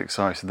tactics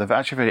are. So they're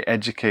actually very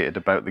educated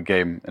about the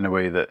game in a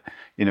way that,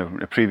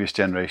 the previous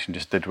generation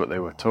just did what they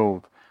were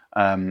told.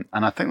 And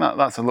I think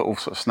that's a little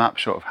sort of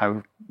snapshot of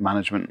how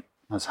management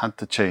has had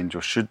to change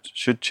or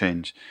should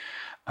change.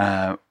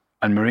 And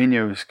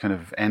Mourinho's kind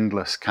of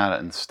endless carrot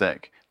and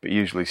stick, but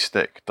usually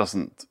stick,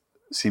 doesn't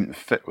seem to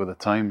fit with the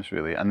times,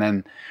 really. And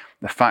then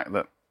the fact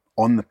that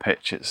on the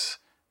pitch, it's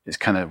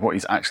kind of what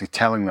he's actually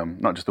telling them,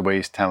 not just the way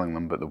he's telling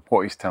them, but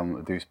what he's telling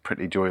them to do is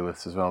pretty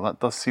joyless as well. That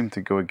does seem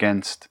to go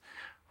against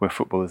where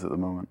football is at the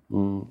moment.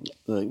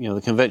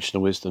 The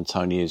conventional wisdom,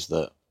 Tony, is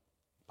that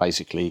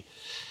basically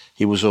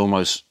he was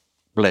almost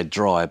bled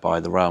dry by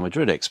the Real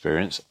Madrid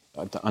experience.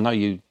 I know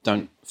you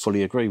don't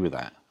fully agree with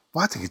that.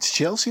 Well, I think it's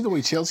Chelsea, the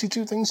way Chelsea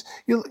do things.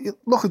 You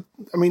look at,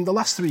 the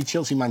last 3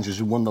 Chelsea managers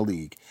who won the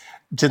league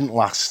didn't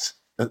last.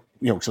 They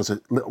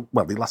lasted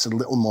a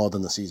little more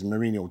than the season.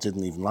 Mourinho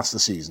didn't even last the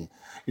season.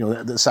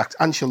 They sacked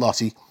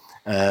Ancelotti,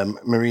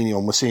 Mourinho,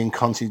 and we're seeing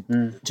Conte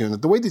doing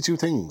it. The way they do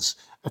things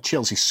at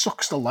Chelsea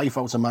sucks the life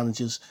out of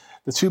managers.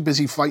 They're too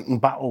busy fighting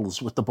battles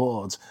with the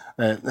board,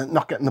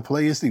 not getting the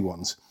players they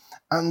want.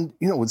 And,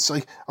 it's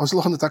like, I was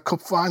looking at that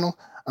cup final,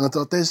 and I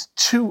thought, there's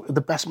 2 of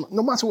the best,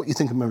 no matter what you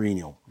think of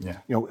Mourinho,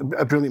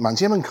 a brilliant man,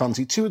 Jim and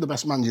Conte, 2 of the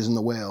best managers in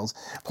the world,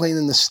 playing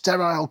in the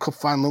sterile cup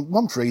final.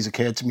 One phrase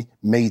occurred to me,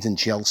 made in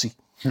Chelsea.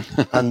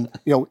 And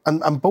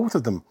both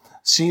of them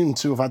seem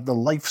to have had the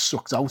life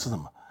sucked out of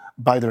them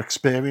by their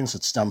experience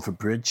at Stamford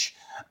Bridge.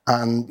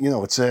 And,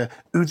 it's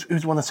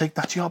who'd want to take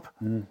that job?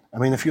 I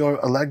mean, if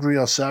you're Allegri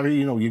or Sarri,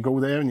 you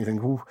go there and you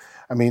think,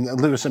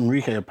 Luis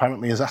Enrique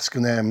apparently is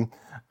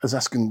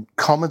asking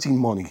comedy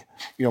money,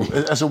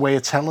 as a way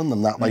of telling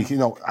them that,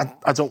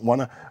 I don't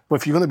want to, but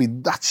if you're going to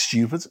be that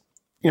stupid,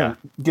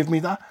 give me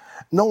that.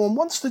 No one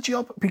wants the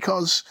job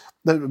because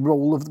the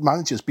role of the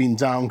manager's been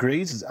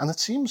downgraded, and it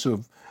seems to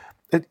have.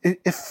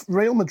 If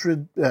Real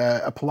Madrid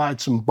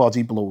applied some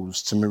body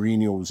blows to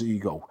Mourinho's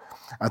ego,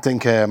 I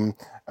think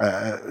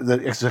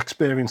his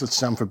experience at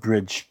Stamford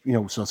Bridge,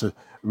 sort of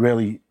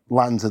really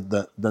landed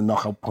the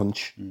knockout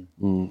punch.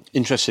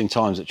 Interesting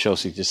times at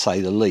Chelsea, to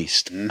say the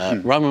least.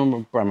 Roman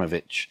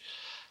Abramovich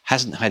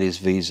hasn't had his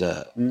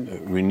visa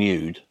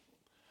renewed.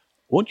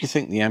 What do you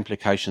think the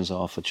implications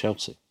are for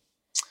Chelsea?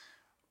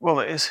 Well,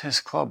 it is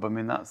his club. I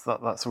mean, that's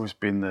always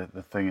been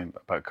the thing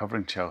about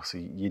covering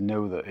Chelsea. You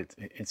know that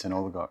it's an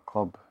oligarch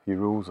club. He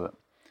rules it.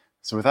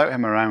 So without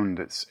him around,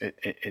 it's at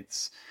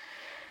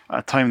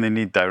a time they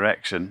need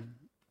direction.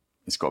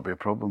 It's got to be a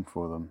problem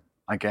for them.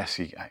 I guess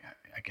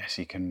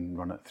he can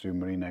run it through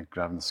Marina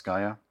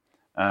Gravenskaya.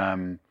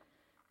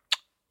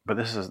 But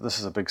this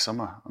is a big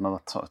summer, another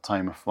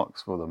time of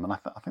flux for them, and I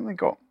think they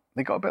got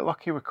a bit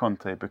lucky with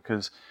Conte,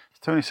 because, as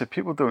Tony said,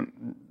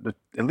 the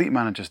elite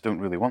managers don't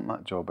really want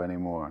that job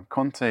anymore. And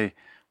Conte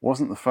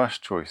wasn't the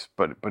first choice,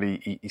 but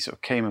he sort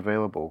of came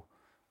available,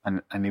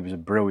 and he was a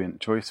brilliant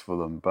choice for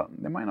them. But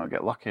they might not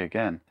get lucky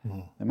again.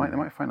 They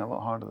might find it a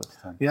lot harder this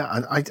time. Yeah,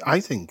 and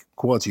I think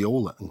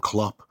Guardiola and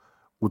Klopp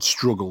would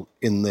struggle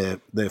in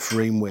their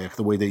framework,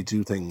 the way they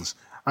do things.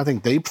 I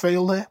think they'd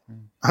fail there.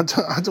 I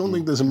don't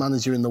think there's a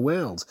manager in the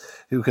world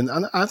who can.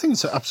 And I think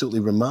it's absolutely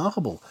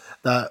remarkable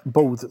that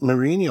both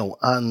Mourinho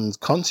and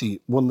Conte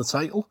won the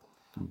title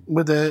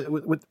with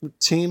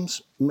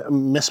teams,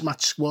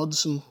 mismatched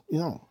squads, and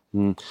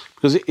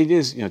because it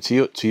is,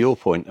 to your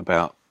point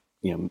about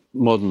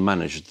modern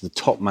managers, the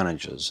top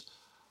managers,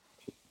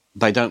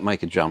 they don't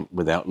make a jump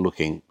without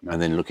looking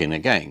and then looking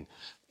again.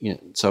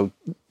 So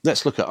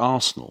let's look at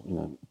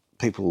Arsenal.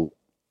 People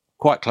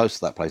quite close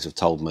to that place have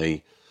told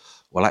me,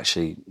 well,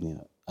 actually,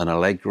 an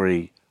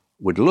Allegri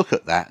would look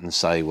at that and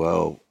say,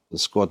 well, the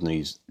squad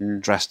needs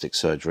drastic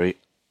surgery.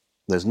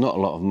 There's not a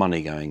lot of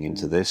money going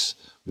into this.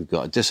 We've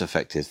got a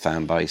disaffected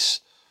fan base.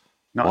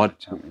 Not in the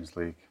Champions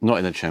League. Not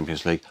in the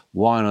Champions League.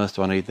 Why on earth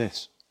do I need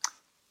this?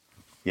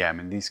 Yeah, I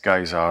mean, these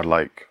guys are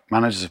like,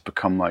 managers have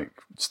become like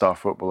star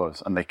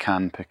footballers, and they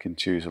can pick and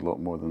choose a lot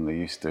more than they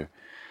used to.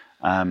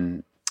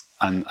 And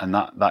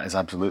that is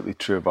absolutely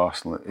true of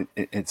Arsenal.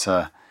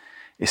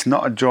 It's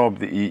not a job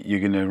that you're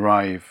going to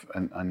arrive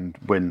and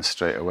win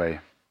straight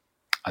away,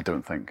 I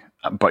don't think.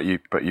 But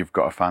you've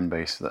got a fan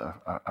base that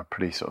are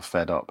pretty sort of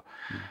fed up.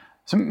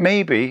 So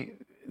maybe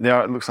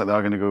it looks like they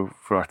are going to go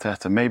for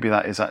Arteta. Maybe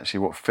that is actually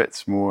what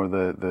fits more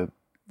the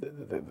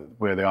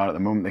where they are at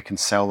the moment. They can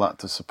sell that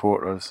to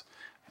supporters,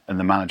 and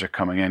the manager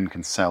coming in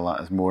can sell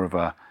that as more of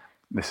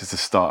this is the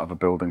start of a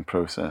building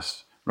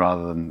process,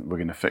 rather than we're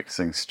going to fix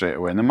things straight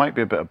away. And there might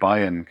be a bit of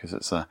buy-in because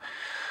it's a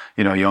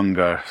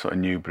younger sort of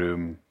new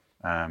broom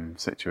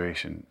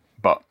situation.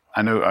 But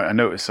I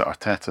noticed that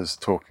Arteta's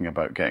talking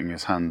about getting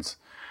his hands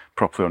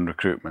properly on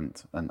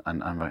recruitment and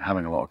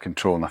having a lot of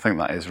control, and I think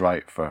that is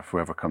right for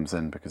whoever comes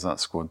in, because that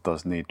squad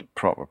does need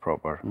proper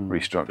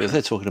restructuring. But if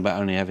they're talking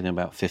about only having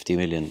about 50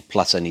 million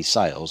plus any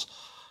sales,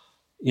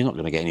 you're not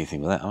going to get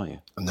anything with that, are you?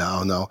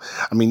 No.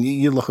 I mean,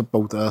 you look at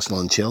both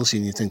Arsenal and Chelsea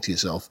and you think to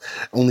yourself,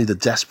 only the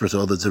desperate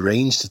or the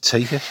deranged to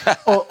take it,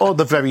 or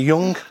the very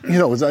young,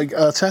 it's like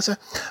Arteta.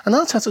 And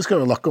Arteta's got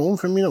a lot going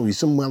for him,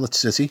 he's done well at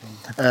City.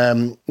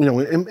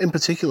 In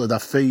particular,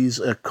 that phase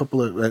a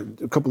couple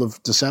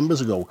of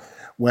Decembers ago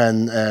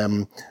when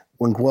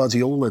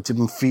Guardiola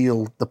didn't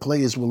feel the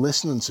players were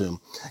listening to him.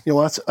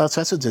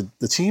 Arteta did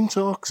the team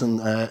talks, and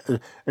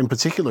in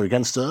particular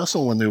against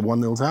Arsenal when they were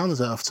 1-0 down at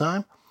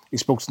half-time. He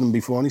spoke to them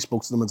before and he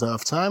spoke to them at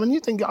half-time, and you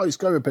think, he's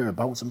got a bit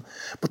about him.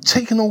 But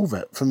taking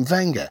over from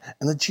Wenger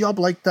in a job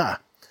like that,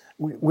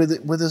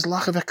 with his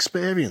lack of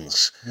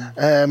experience,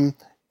 I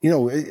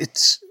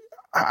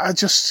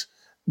just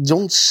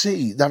don't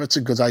see that it's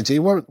a good idea.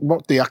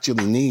 What they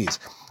actually need,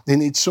 they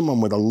need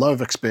someone with a lot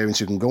of experience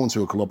who can go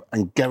into a club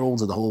and get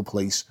hold of the whole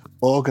place,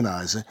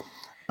 organise it,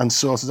 and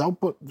sort it out.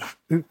 But,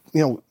 it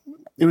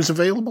was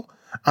available.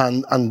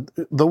 And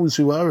those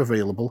who are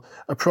available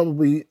are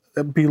probably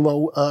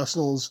below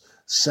Arsenal's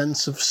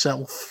sense of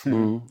self.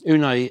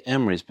 Unai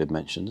Emery's been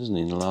mentioned, isn't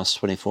he, in the last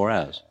 24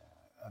 hours?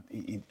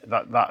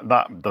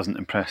 That doesn't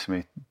impress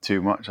me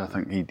too much. I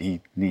think he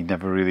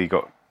never really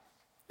got.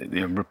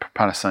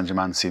 Paris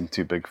Saint-Germain seemed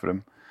too big for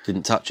him.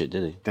 Didn't touch it,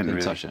 did he? Didn't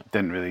touch it.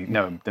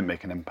 Didn't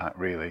make an impact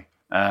really.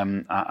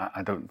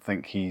 I don't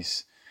think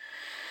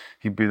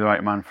he'd be the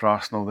right man for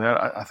Arsenal there.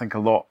 I think a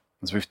lot,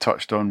 as we've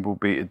touched on, will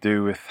be to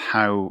do with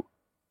how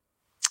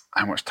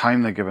much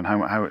time they're given,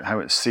 how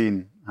it's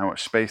seen, how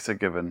much space they're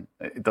given.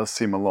 It does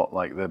seem a lot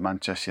like the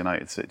Manchester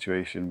United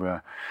situation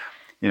where,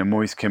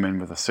 Moyes came in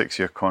with a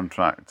 6-year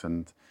contract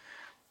and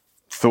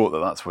thought that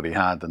that's what he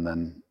had, and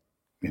then,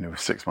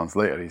 6 months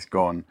later he's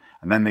gone,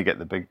 and then they get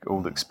the big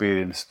old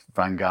experienced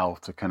Van Gaal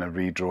to kind of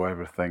redraw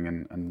everything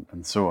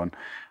and so on.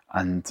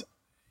 And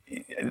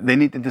they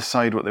need to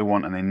decide what they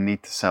want, and they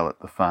need to sell it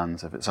to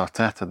fans. If it's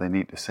Arteta, they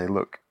need to say,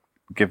 look,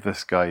 give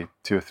this guy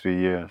 2 or 3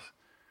 years.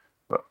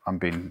 But I'm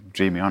being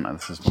dreamy, aren't I?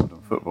 This is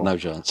modern football. No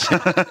chance.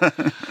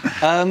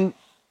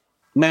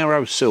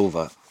 Mauro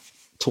Silva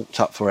talked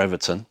up for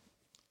Everton.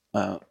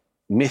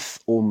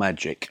 Myth or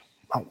magic?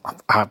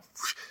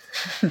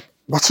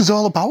 What's it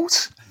all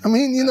about? I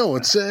mean,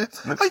 it's...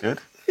 looks good.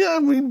 Yeah, I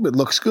mean, it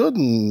looks good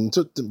and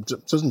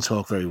doesn't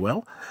talk very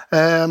well.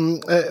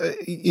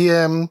 He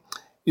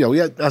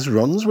has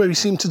runs where he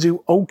seemed to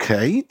do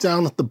okay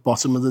down at the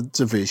bottom of the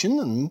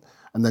division,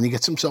 and then he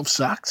gets himself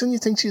sacked, and you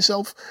think to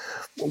yourself,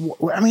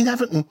 I mean,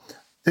 Everton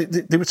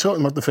They were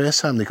talking about the first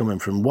time they come in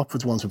from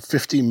Watford wanted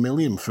 15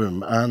 million for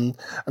him, and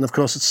of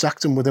course it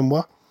sacked him within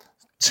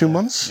 2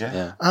 months.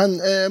 Yeah.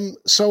 And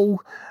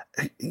so,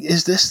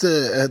 is this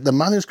the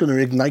man who's going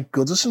to ignite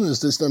Goodison?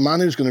 Is this the man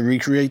who's going to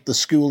recreate the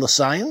School of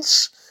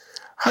Science?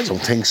 I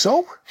don't think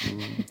so.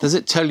 Does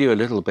it tell you a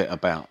little bit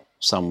about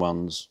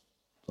someone's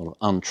sort of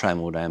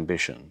untrammelled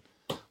ambition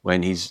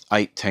when he's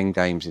 8-10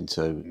 games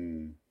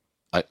into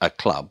a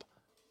club?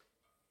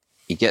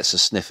 He gets a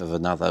sniff of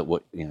another,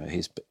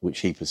 which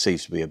he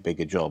perceives to be a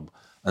bigger job,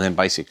 and then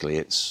basically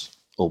it's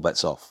all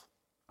bets off.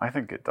 I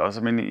think it does.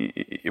 I mean,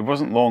 it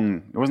wasn't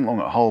long. It wasn't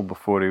long at Hull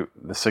before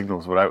the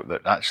signals were out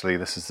that actually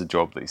this is the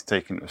job that he's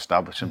taken to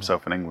establish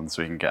himself in England,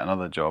 so he can get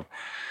another job.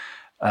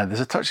 There's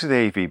a touch of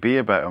the AVB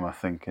about him, I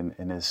think,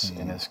 in his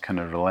kind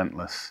of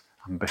relentless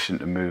ambition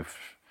to move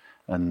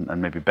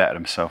and maybe better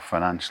himself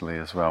financially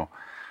as well.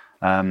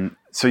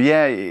 So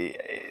yeah,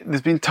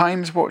 there's been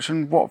times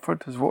watching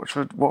Watford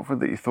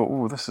that you thought,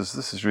 oh, this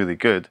is really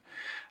good.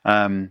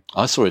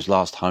 I saw his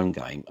last home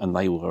game, and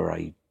they were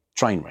a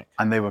train wreck.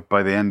 And they were,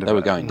 by the end of it,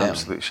 were going down.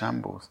 Absolute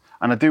shambles.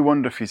 And I do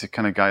wonder if he's the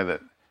kind of guy that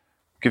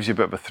gives you a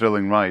bit of a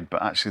thrilling ride,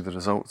 but actually the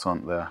results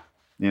aren't there.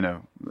 You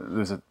know,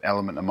 there's an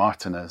element of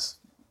Martinez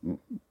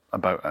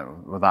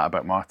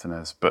about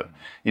Martinez, but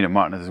you know,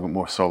 Martinez has got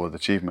more solid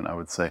achievement, I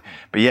would say.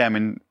 But yeah, I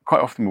mean,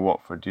 quite often with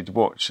Watford, you'd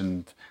watch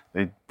and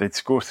they'd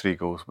score 3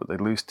 goals, but they'd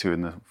lose 2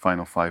 in the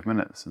final 5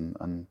 minutes,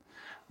 and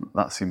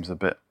that seems a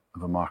bit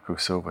of a Marco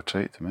Silva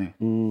trait to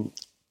me.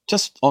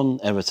 Just on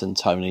Everton,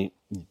 Tony,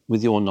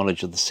 with your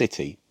knowledge of the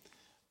city,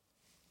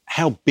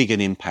 how big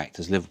an impact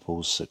has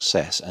Liverpool's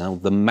success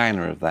and the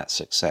manner of that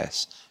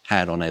success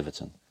had on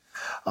Everton?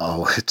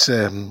 Oh, it's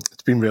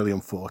been really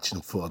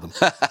unfortunate for them.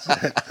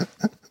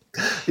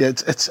 Yeah,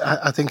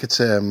 I think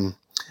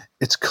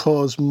it's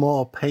caused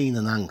more pain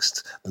and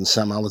angst than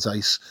Sam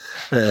Allardyce,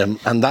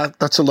 and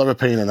that's a lot of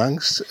pain and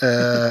angst.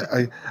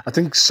 I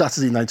think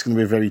Saturday night's going to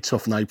be a very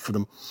tough night for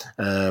them.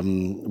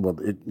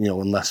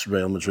 Unless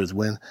Real Madrid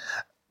win.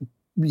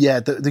 Yeah,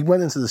 they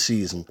went into the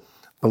season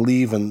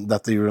believing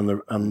that they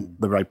were on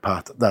the right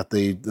path, that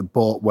they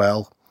bought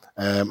well.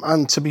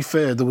 And to be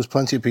fair, there was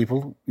plenty of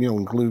people,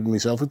 including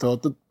myself, who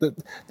thought that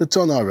they'd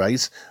done all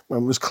right.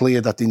 When it was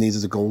clear that they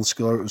needed a goal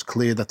scorer, it was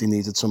clear that they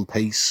needed some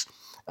pace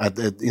in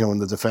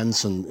the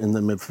defence and in the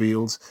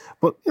midfield.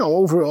 But,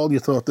 overall, you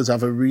thought they'd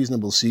have a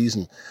reasonable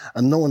season.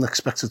 And no one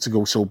expected to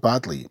go so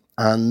badly.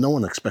 And no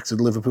one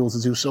expected Liverpool to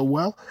do so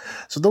well.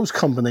 So those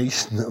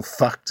combination of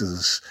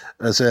factors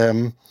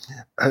have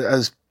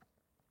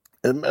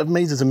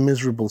made it a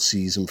miserable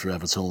season for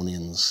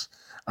Evertonians.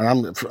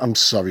 And I'm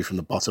sorry from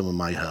the bottom of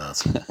my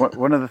heart.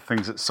 One of the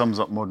things that sums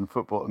up modern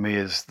football to me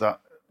is that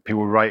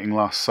people were writing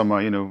last summer,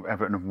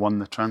 Everton have won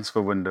the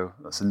transfer window.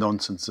 That's the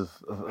nonsense of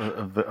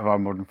our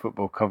modern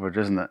football coverage,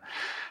 isn't it?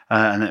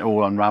 And it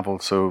all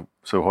unravelled so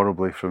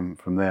horribly from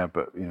there.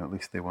 But at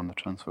least they won the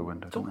transfer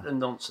window. Talking of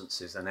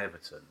nonsense is an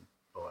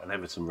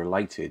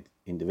Everton-related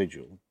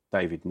individual,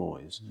 David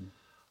Moyes.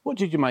 What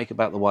did you make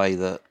about the way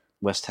that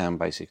West Ham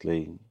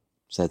basically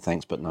said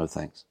thanks but no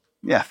thanks?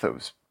 Yeah, I thought it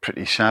was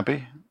pretty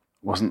shabby.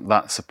 Wasn't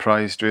that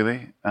surprised,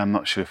 really. I'm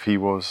not sure if he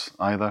was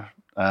either.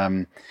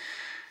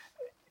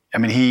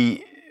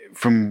 He,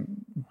 from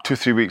 2 or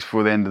 3 weeks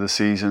before the end of the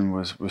season,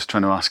 was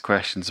trying to ask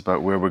questions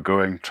about where we're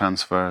going,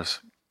 transfers,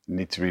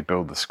 need to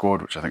rebuild the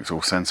squad, which I think is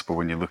all sensible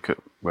when you look at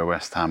where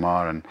West Ham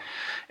are. And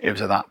it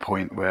was at that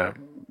point where,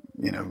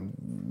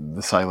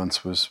 the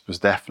silence was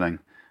deafening.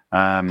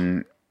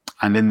 And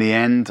in the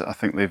end, I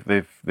think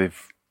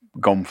they've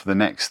gone for the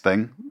next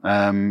thing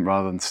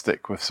rather than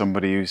stick with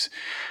somebody who's.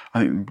 I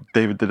think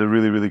David did a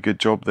really, really good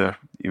job there.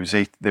 They were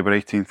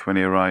 18th when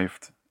he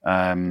arrived.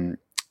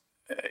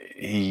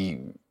 He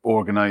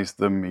organised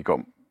them. He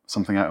got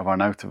something out of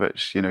Arnautovic.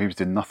 He was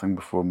doing nothing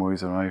before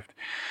Moyes arrived.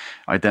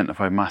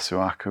 Identified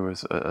Masuaku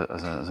as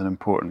an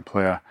important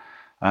player.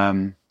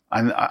 And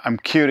I'm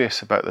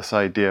curious about this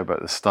idea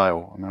about the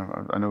style.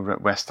 I know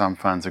that West Ham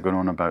fans are going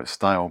on about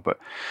style, but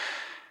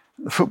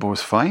the football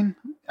was fine.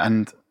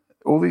 And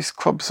all these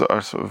clubs that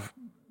are sort of,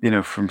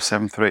 from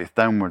 7th or 8th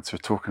downwards are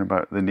talking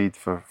about the need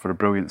for a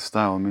brilliant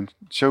style. I mean,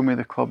 show me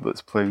the club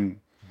that's playing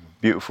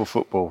beautiful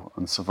football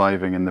and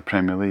surviving in the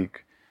Premier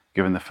League,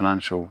 given the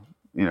financial,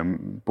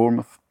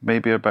 Bournemouth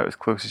maybe about as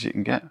close as you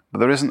can get. But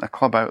there isn't a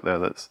club out there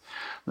that's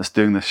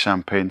doing this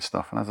champagne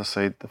stuff. And as I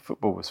say, the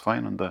football was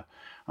fine under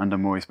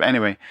Moyes. But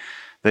anyway,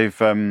 I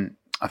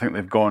think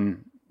they've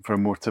gone for a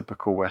more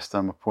typical West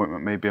Ham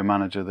appointment, maybe a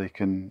manager they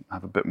can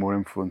have a bit more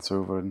influence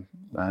over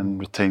and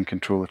retain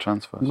control of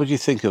transfers. What do you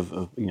think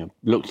of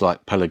looks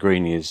like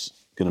Pellegrini is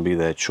going to be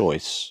their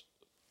choice.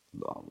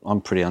 I'm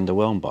pretty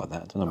underwhelmed by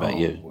that. I don't know about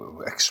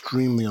you.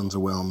 Extremely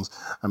underwhelmed.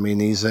 I mean,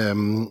 he's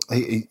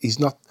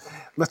not.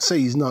 Let's say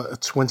he's not a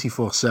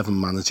 24/7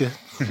 manager,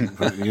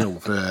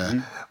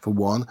 for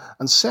one,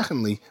 and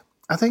secondly,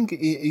 I think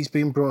he's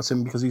been brought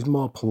in because he's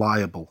more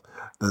pliable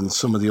than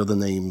some of the other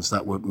names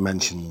that were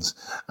mentioned.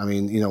 I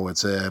mean,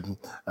 it's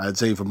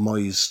David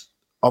Moyes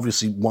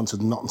obviously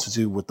wanted nothing to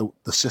do with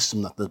the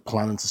system that they're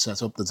planning to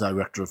set up, the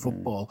director of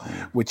football,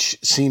 which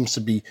seems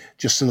to be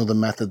just another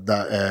method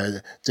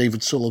that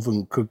David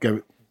Sullivan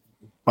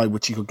by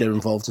which he could get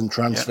involved in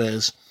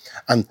transfers.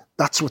 And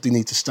that's what they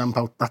need to stamp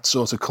out, that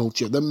sort of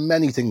culture. There are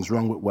many things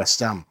wrong with West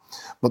Ham,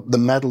 but the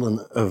meddling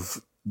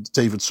of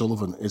David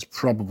Sullivan is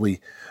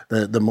probably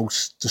the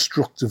most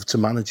destructive to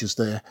managers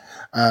there.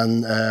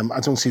 And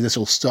I don't see this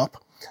will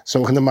stop.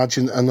 So I can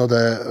imagine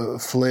another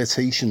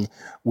flirtation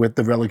with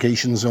the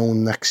relegation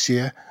zone next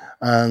year.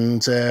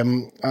 And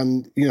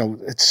you know,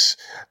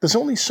 there's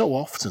only so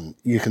often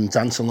you can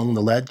dance along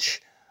the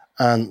ledge,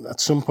 and at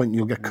some point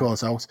you'll get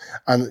caught out.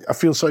 And I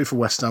feel sorry for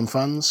West Ham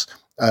fans,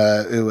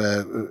 who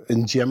are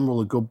in general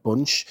a good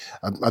bunch.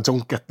 I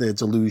don't get their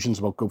delusions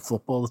about good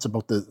football. It's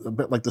about a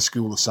bit like the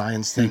School of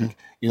Science thing,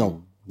 you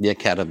know. The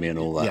academy and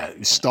all that. Yeah,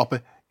 stop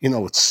it. You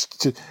know,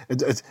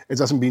 it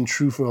hasn't been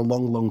true for a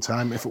long, long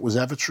time, if it was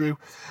ever true.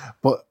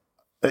 But,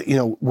 you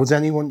know, would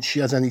anyone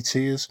shed any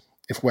tears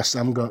if West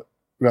Ham got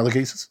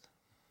relegated?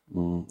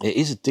 It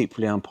is a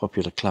deeply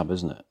unpopular club,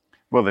 isn't it?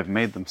 Well, they've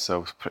made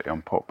themselves pretty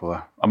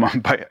unpopular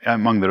among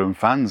their own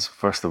fans.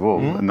 First of all,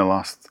 in the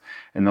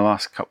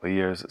last couple of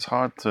years, it's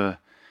hard to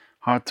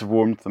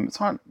warm to them. It's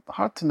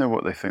hard to know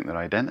what they think their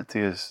identity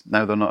is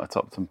now. They're not at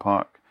Upton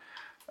Park.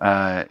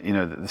 You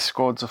know, the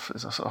squad's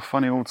is a sort of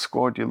funny old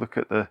squad. You look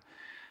at the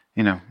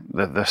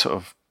sort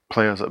of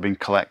players that have been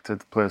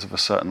collected, players of a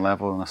certain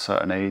level and a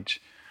certain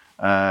age.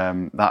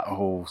 That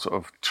whole sort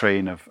of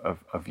train of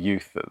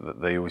youth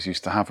that they always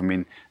used to have. I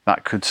mean,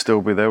 that could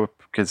still be there with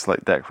kids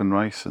like Declan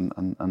Rice and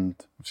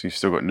obviously you've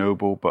still got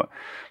Noble, but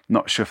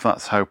not sure if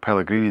that's how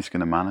Pellegrini's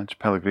going to manage.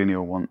 Pellegrini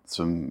will want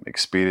some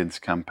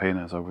experienced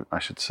campaigners, I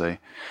should say.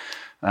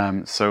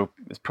 So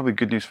it's probably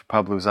good news for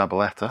Pablo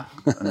Zabaleta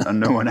and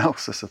no one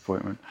else, this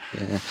appointment.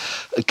 Yeah.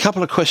 A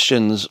couple of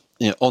questions,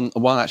 you know,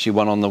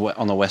 one on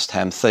the West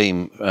Ham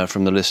theme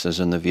from the listeners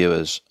and the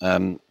viewers.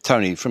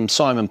 Tony, from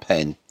Simon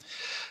Penn.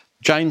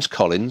 James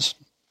Collins,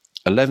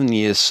 11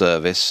 years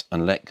service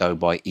and let go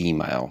by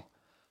email.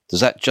 Does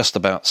that just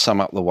about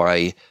sum up the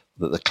way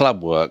that the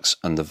club works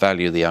and the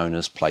value the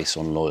owners place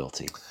on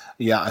loyalty?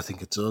 Yeah, I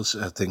think it does.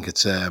 I think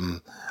it's.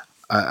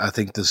 I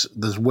think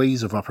there's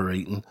ways of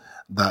operating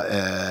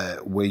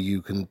that where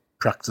you can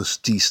practice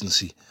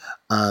decency,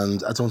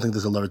 and I don't think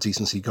there's a lot of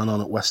decency gone on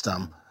at West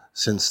Ham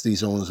since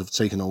these owners have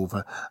taken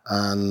over,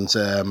 and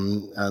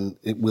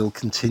it will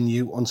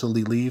continue until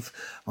they leave.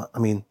 I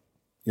mean,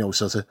 you know,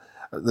 sort of.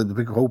 The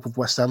big hope of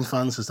West Ham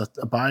fans is that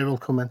a buyer will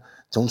come in.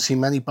 Don't see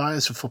many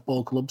buyers for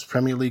football clubs,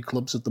 Premier League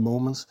clubs at the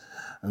moment,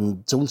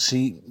 and don't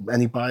see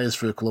any buyers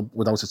for a club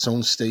without its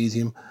own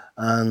stadium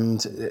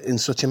and in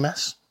such a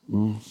mess.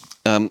 On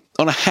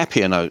a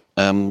happier note,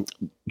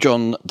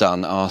 John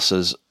Dunn asks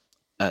us,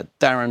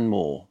 Darren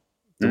Moore,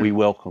 do we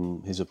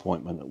welcome his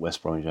appointment at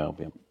West Bromwich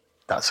Albion?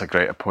 That's a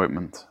great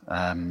appointment.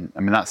 I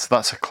mean,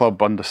 that's a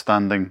club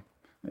understanding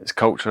its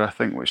culture, I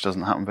think, which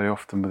doesn't happen very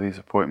often with these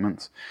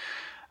appointments.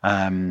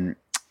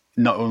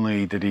 Not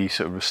only did he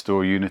sort of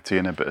restore unity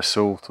and a bit of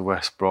soul to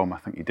West Brom, I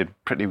think he did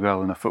pretty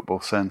well in a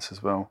football sense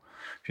as well.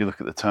 If you look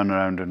at the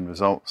turnaround and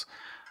results,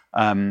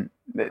 the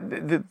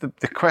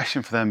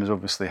question for them is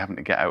obviously having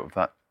to get out of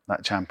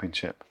that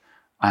championship,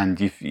 and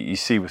you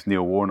see with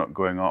Neil Warnock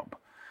going up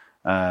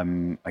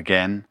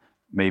again,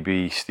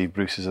 maybe Steve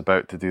Bruce is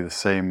about to do the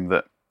same.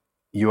 That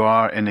you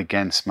are in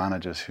against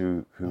managers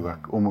who are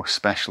almost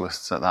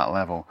specialists at that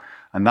level,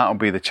 and that'll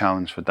be the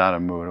challenge for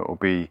Darren Moore. It'll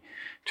be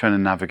trying to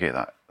navigate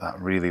that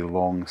really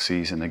long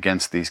season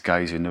against these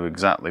guys who know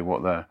exactly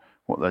what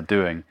they're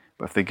doing.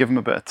 But if they give them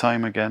a bit of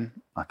time again,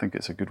 I think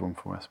it's a good one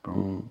for West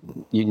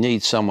Brom. You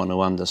need someone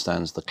who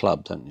understands the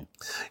club, don't you?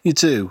 You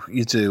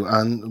do,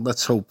 and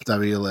let's hope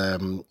that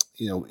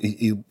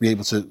he'll be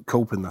able to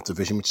cope in that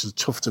division, which is a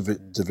tough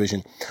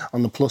division.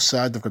 On the plus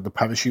side, they've got the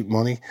parachute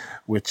money,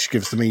 which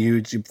gives them a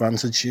huge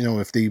advantage. You know,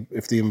 if they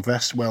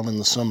invest well in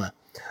the summer,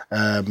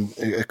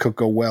 it could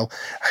go well.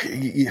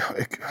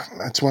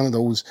 It's one of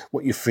those,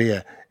 what you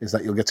fear is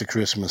that you'll get to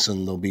Christmas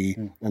and they'll be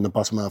in the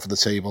bottom half of the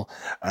table,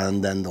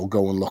 and then they'll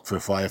go and look for a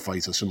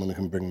firefighter, someone who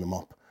can bring them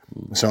up.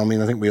 So, I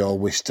mean, I think we all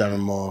wish Darren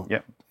Moore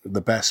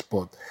the best,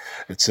 but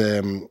it's,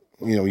 he's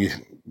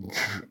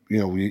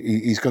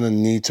going to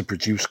need to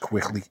produce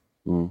quickly.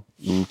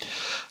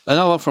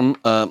 Another from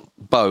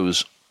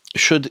Bose.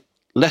 Should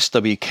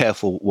Leicester be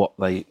careful what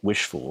they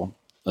wish for,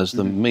 as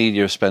the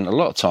media have spent a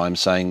lot of time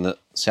saying that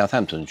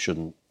Southampton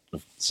shouldn't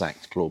have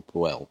sacked Claude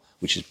Puel,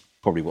 which is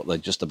probably what they're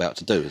just about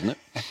to do, isn't it?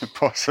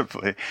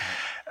 Possibly.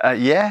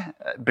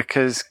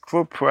 Because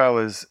Claude Puel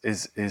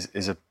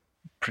is a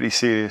pretty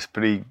serious,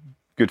 pretty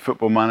good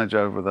football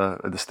manager with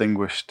a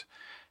distinguished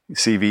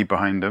CV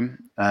behind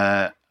him.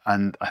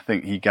 And I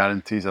think he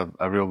guarantees a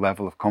real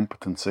level of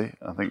competency.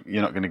 I think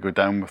you're not going to go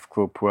down with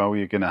Claude Puel.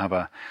 You're going to have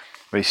a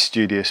very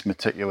studious,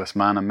 meticulous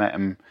man. I met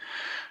him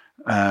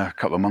a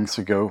couple of months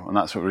ago, and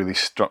that's what really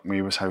struck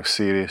me, was how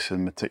serious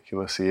and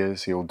meticulous he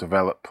is. He'll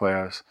develop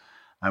players.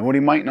 And what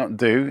he might not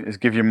do is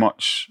give you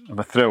much of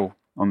a thrill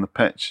on the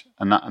pitch,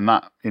 and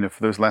that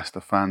for those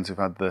Leicester fans who've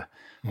had the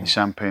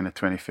champagne of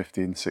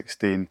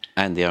 2015-16,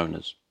 and the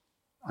owners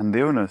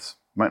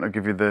might not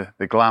give you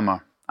the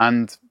glamour,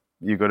 and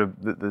you've got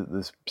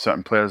there's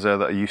certain players there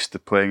that are used to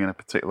playing in a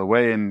particular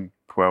way, and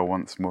Puel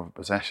wants more of a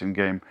possession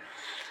game.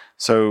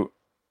 So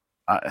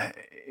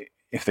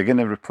if they're going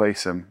to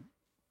replace him,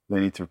 they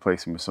need to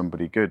replace him with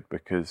somebody good,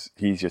 because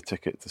he's your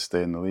ticket to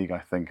stay in the league, I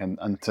think,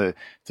 and to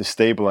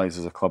stabilise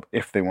as a club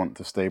if they want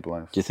to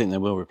stabilise. Do you think they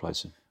will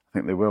replace him? I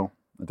think they will.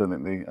 I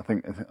don't think I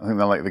think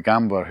they're like the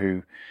gambler,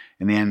 who,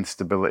 in the end,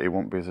 stability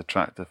won't be as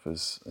attractive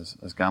as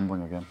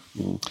gambling again.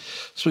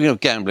 Speaking of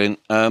gambling,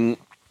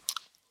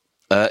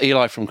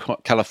 Eli from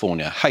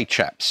California. Hey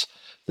chaps,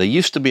 there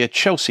used to be a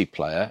Chelsea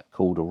player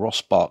called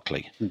Ross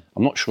Barkley.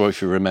 I'm not sure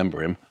if you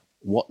remember him.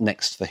 What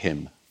next for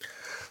him?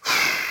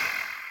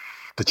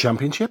 The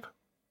Championship?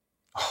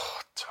 Oh,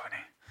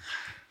 Tony,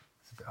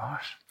 it's a bit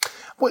harsh.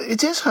 Well,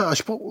 it is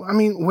harsh, but I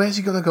mean, where's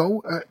he going to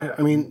go?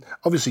 I mean,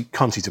 obviously,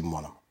 Conte didn't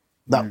want him.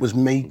 That was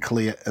made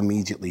clear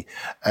immediately.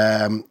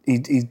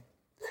 He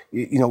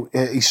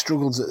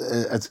struggled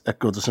at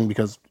Goodison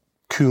because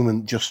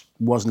Koeman just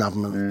wasn't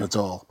having him at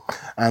all,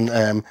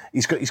 and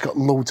he's got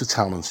loads of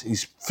talent.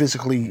 He's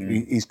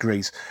physically he's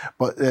great,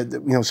 but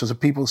so the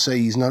people say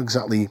he's not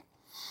exactly.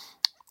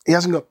 He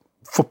hasn't got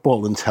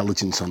football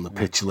intelligence on the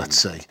pitch, let's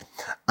say,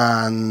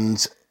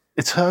 and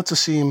it's hard to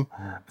see him.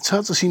 It's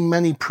hard to see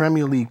many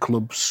Premier League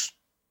clubs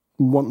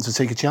wanting to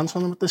take a chance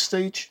on him at this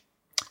stage.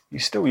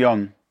 He's still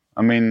young.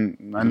 I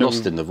mean, I know,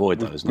 lost in the void,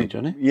 though, isn't he,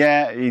 Johnny?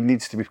 Yeah, he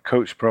needs to be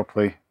coached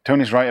properly.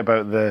 Tony's right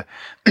about the,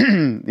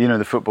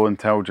 the football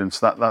intelligence.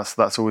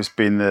 That's always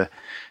been the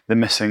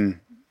missing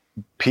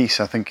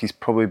piece. I think he's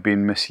probably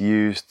been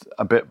misused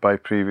a bit by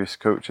previous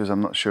coaches.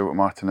 I'm not sure what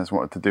Martinez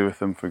wanted to do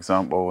with him, for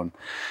example, and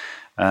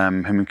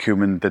him and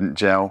Koeman didn't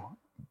gel.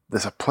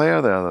 There's a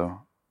player there,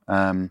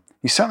 though.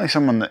 He's certainly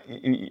someone that,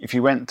 if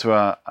you went to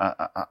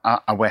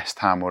a West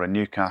Ham or a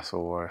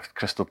Newcastle or a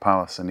Crystal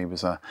Palace and he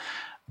was a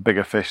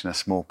bigger fish in a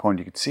small pond,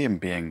 you could see him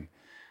being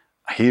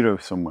a hero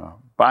somewhere.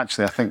 But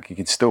actually, I think he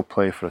could still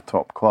play for a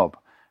top club.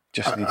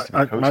 Just needs to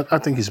be coached. I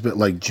think he's a bit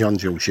like John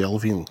Joe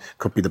Shelby and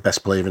could be the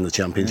best player in the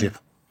Championship.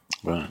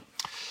 Right.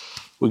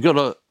 We've got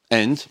to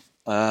end.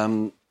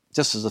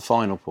 Just as a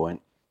final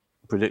point,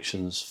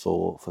 predictions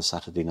for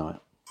Saturday night.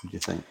 What do you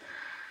think?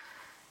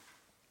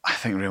 I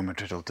think Real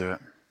Madrid will do it.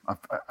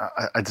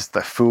 I just,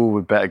 a fool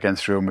would bet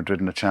against Real Madrid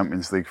in the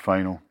Champions League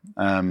final.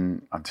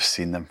 I've just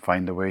seen them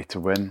find a way to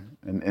win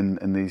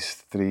in these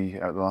 3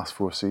 out of the last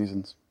 4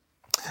 seasons.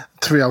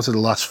 3 out of the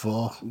last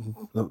 4,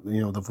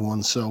 they've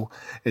won. So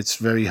it's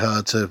very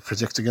hard to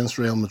predict against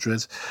Real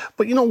Madrid.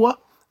 But you know what?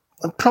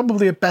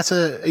 Probably a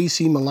better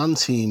AC Milan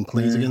team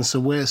plays against the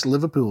worst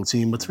Liverpool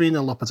team. But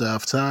 3-0 up at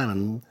half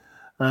time,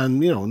 and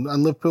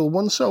Liverpool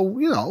won. So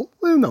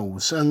who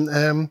knows? And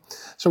the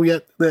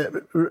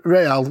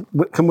Real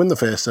can win the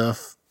first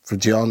half for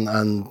John,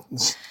 and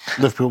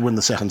Liverpool win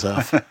the second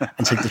half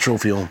and take the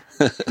trophy home.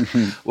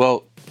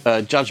 Well,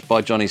 judged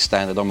by Johnny's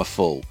standard, I'm a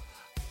fool.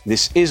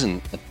 This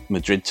isn't a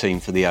Madrid team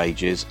for the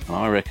ages, and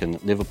I reckon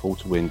Liverpool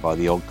to win by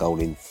the odd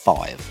goal in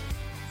 5.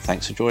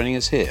 Thanks for joining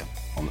us here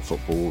on the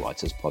Football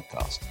Writers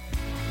Podcast.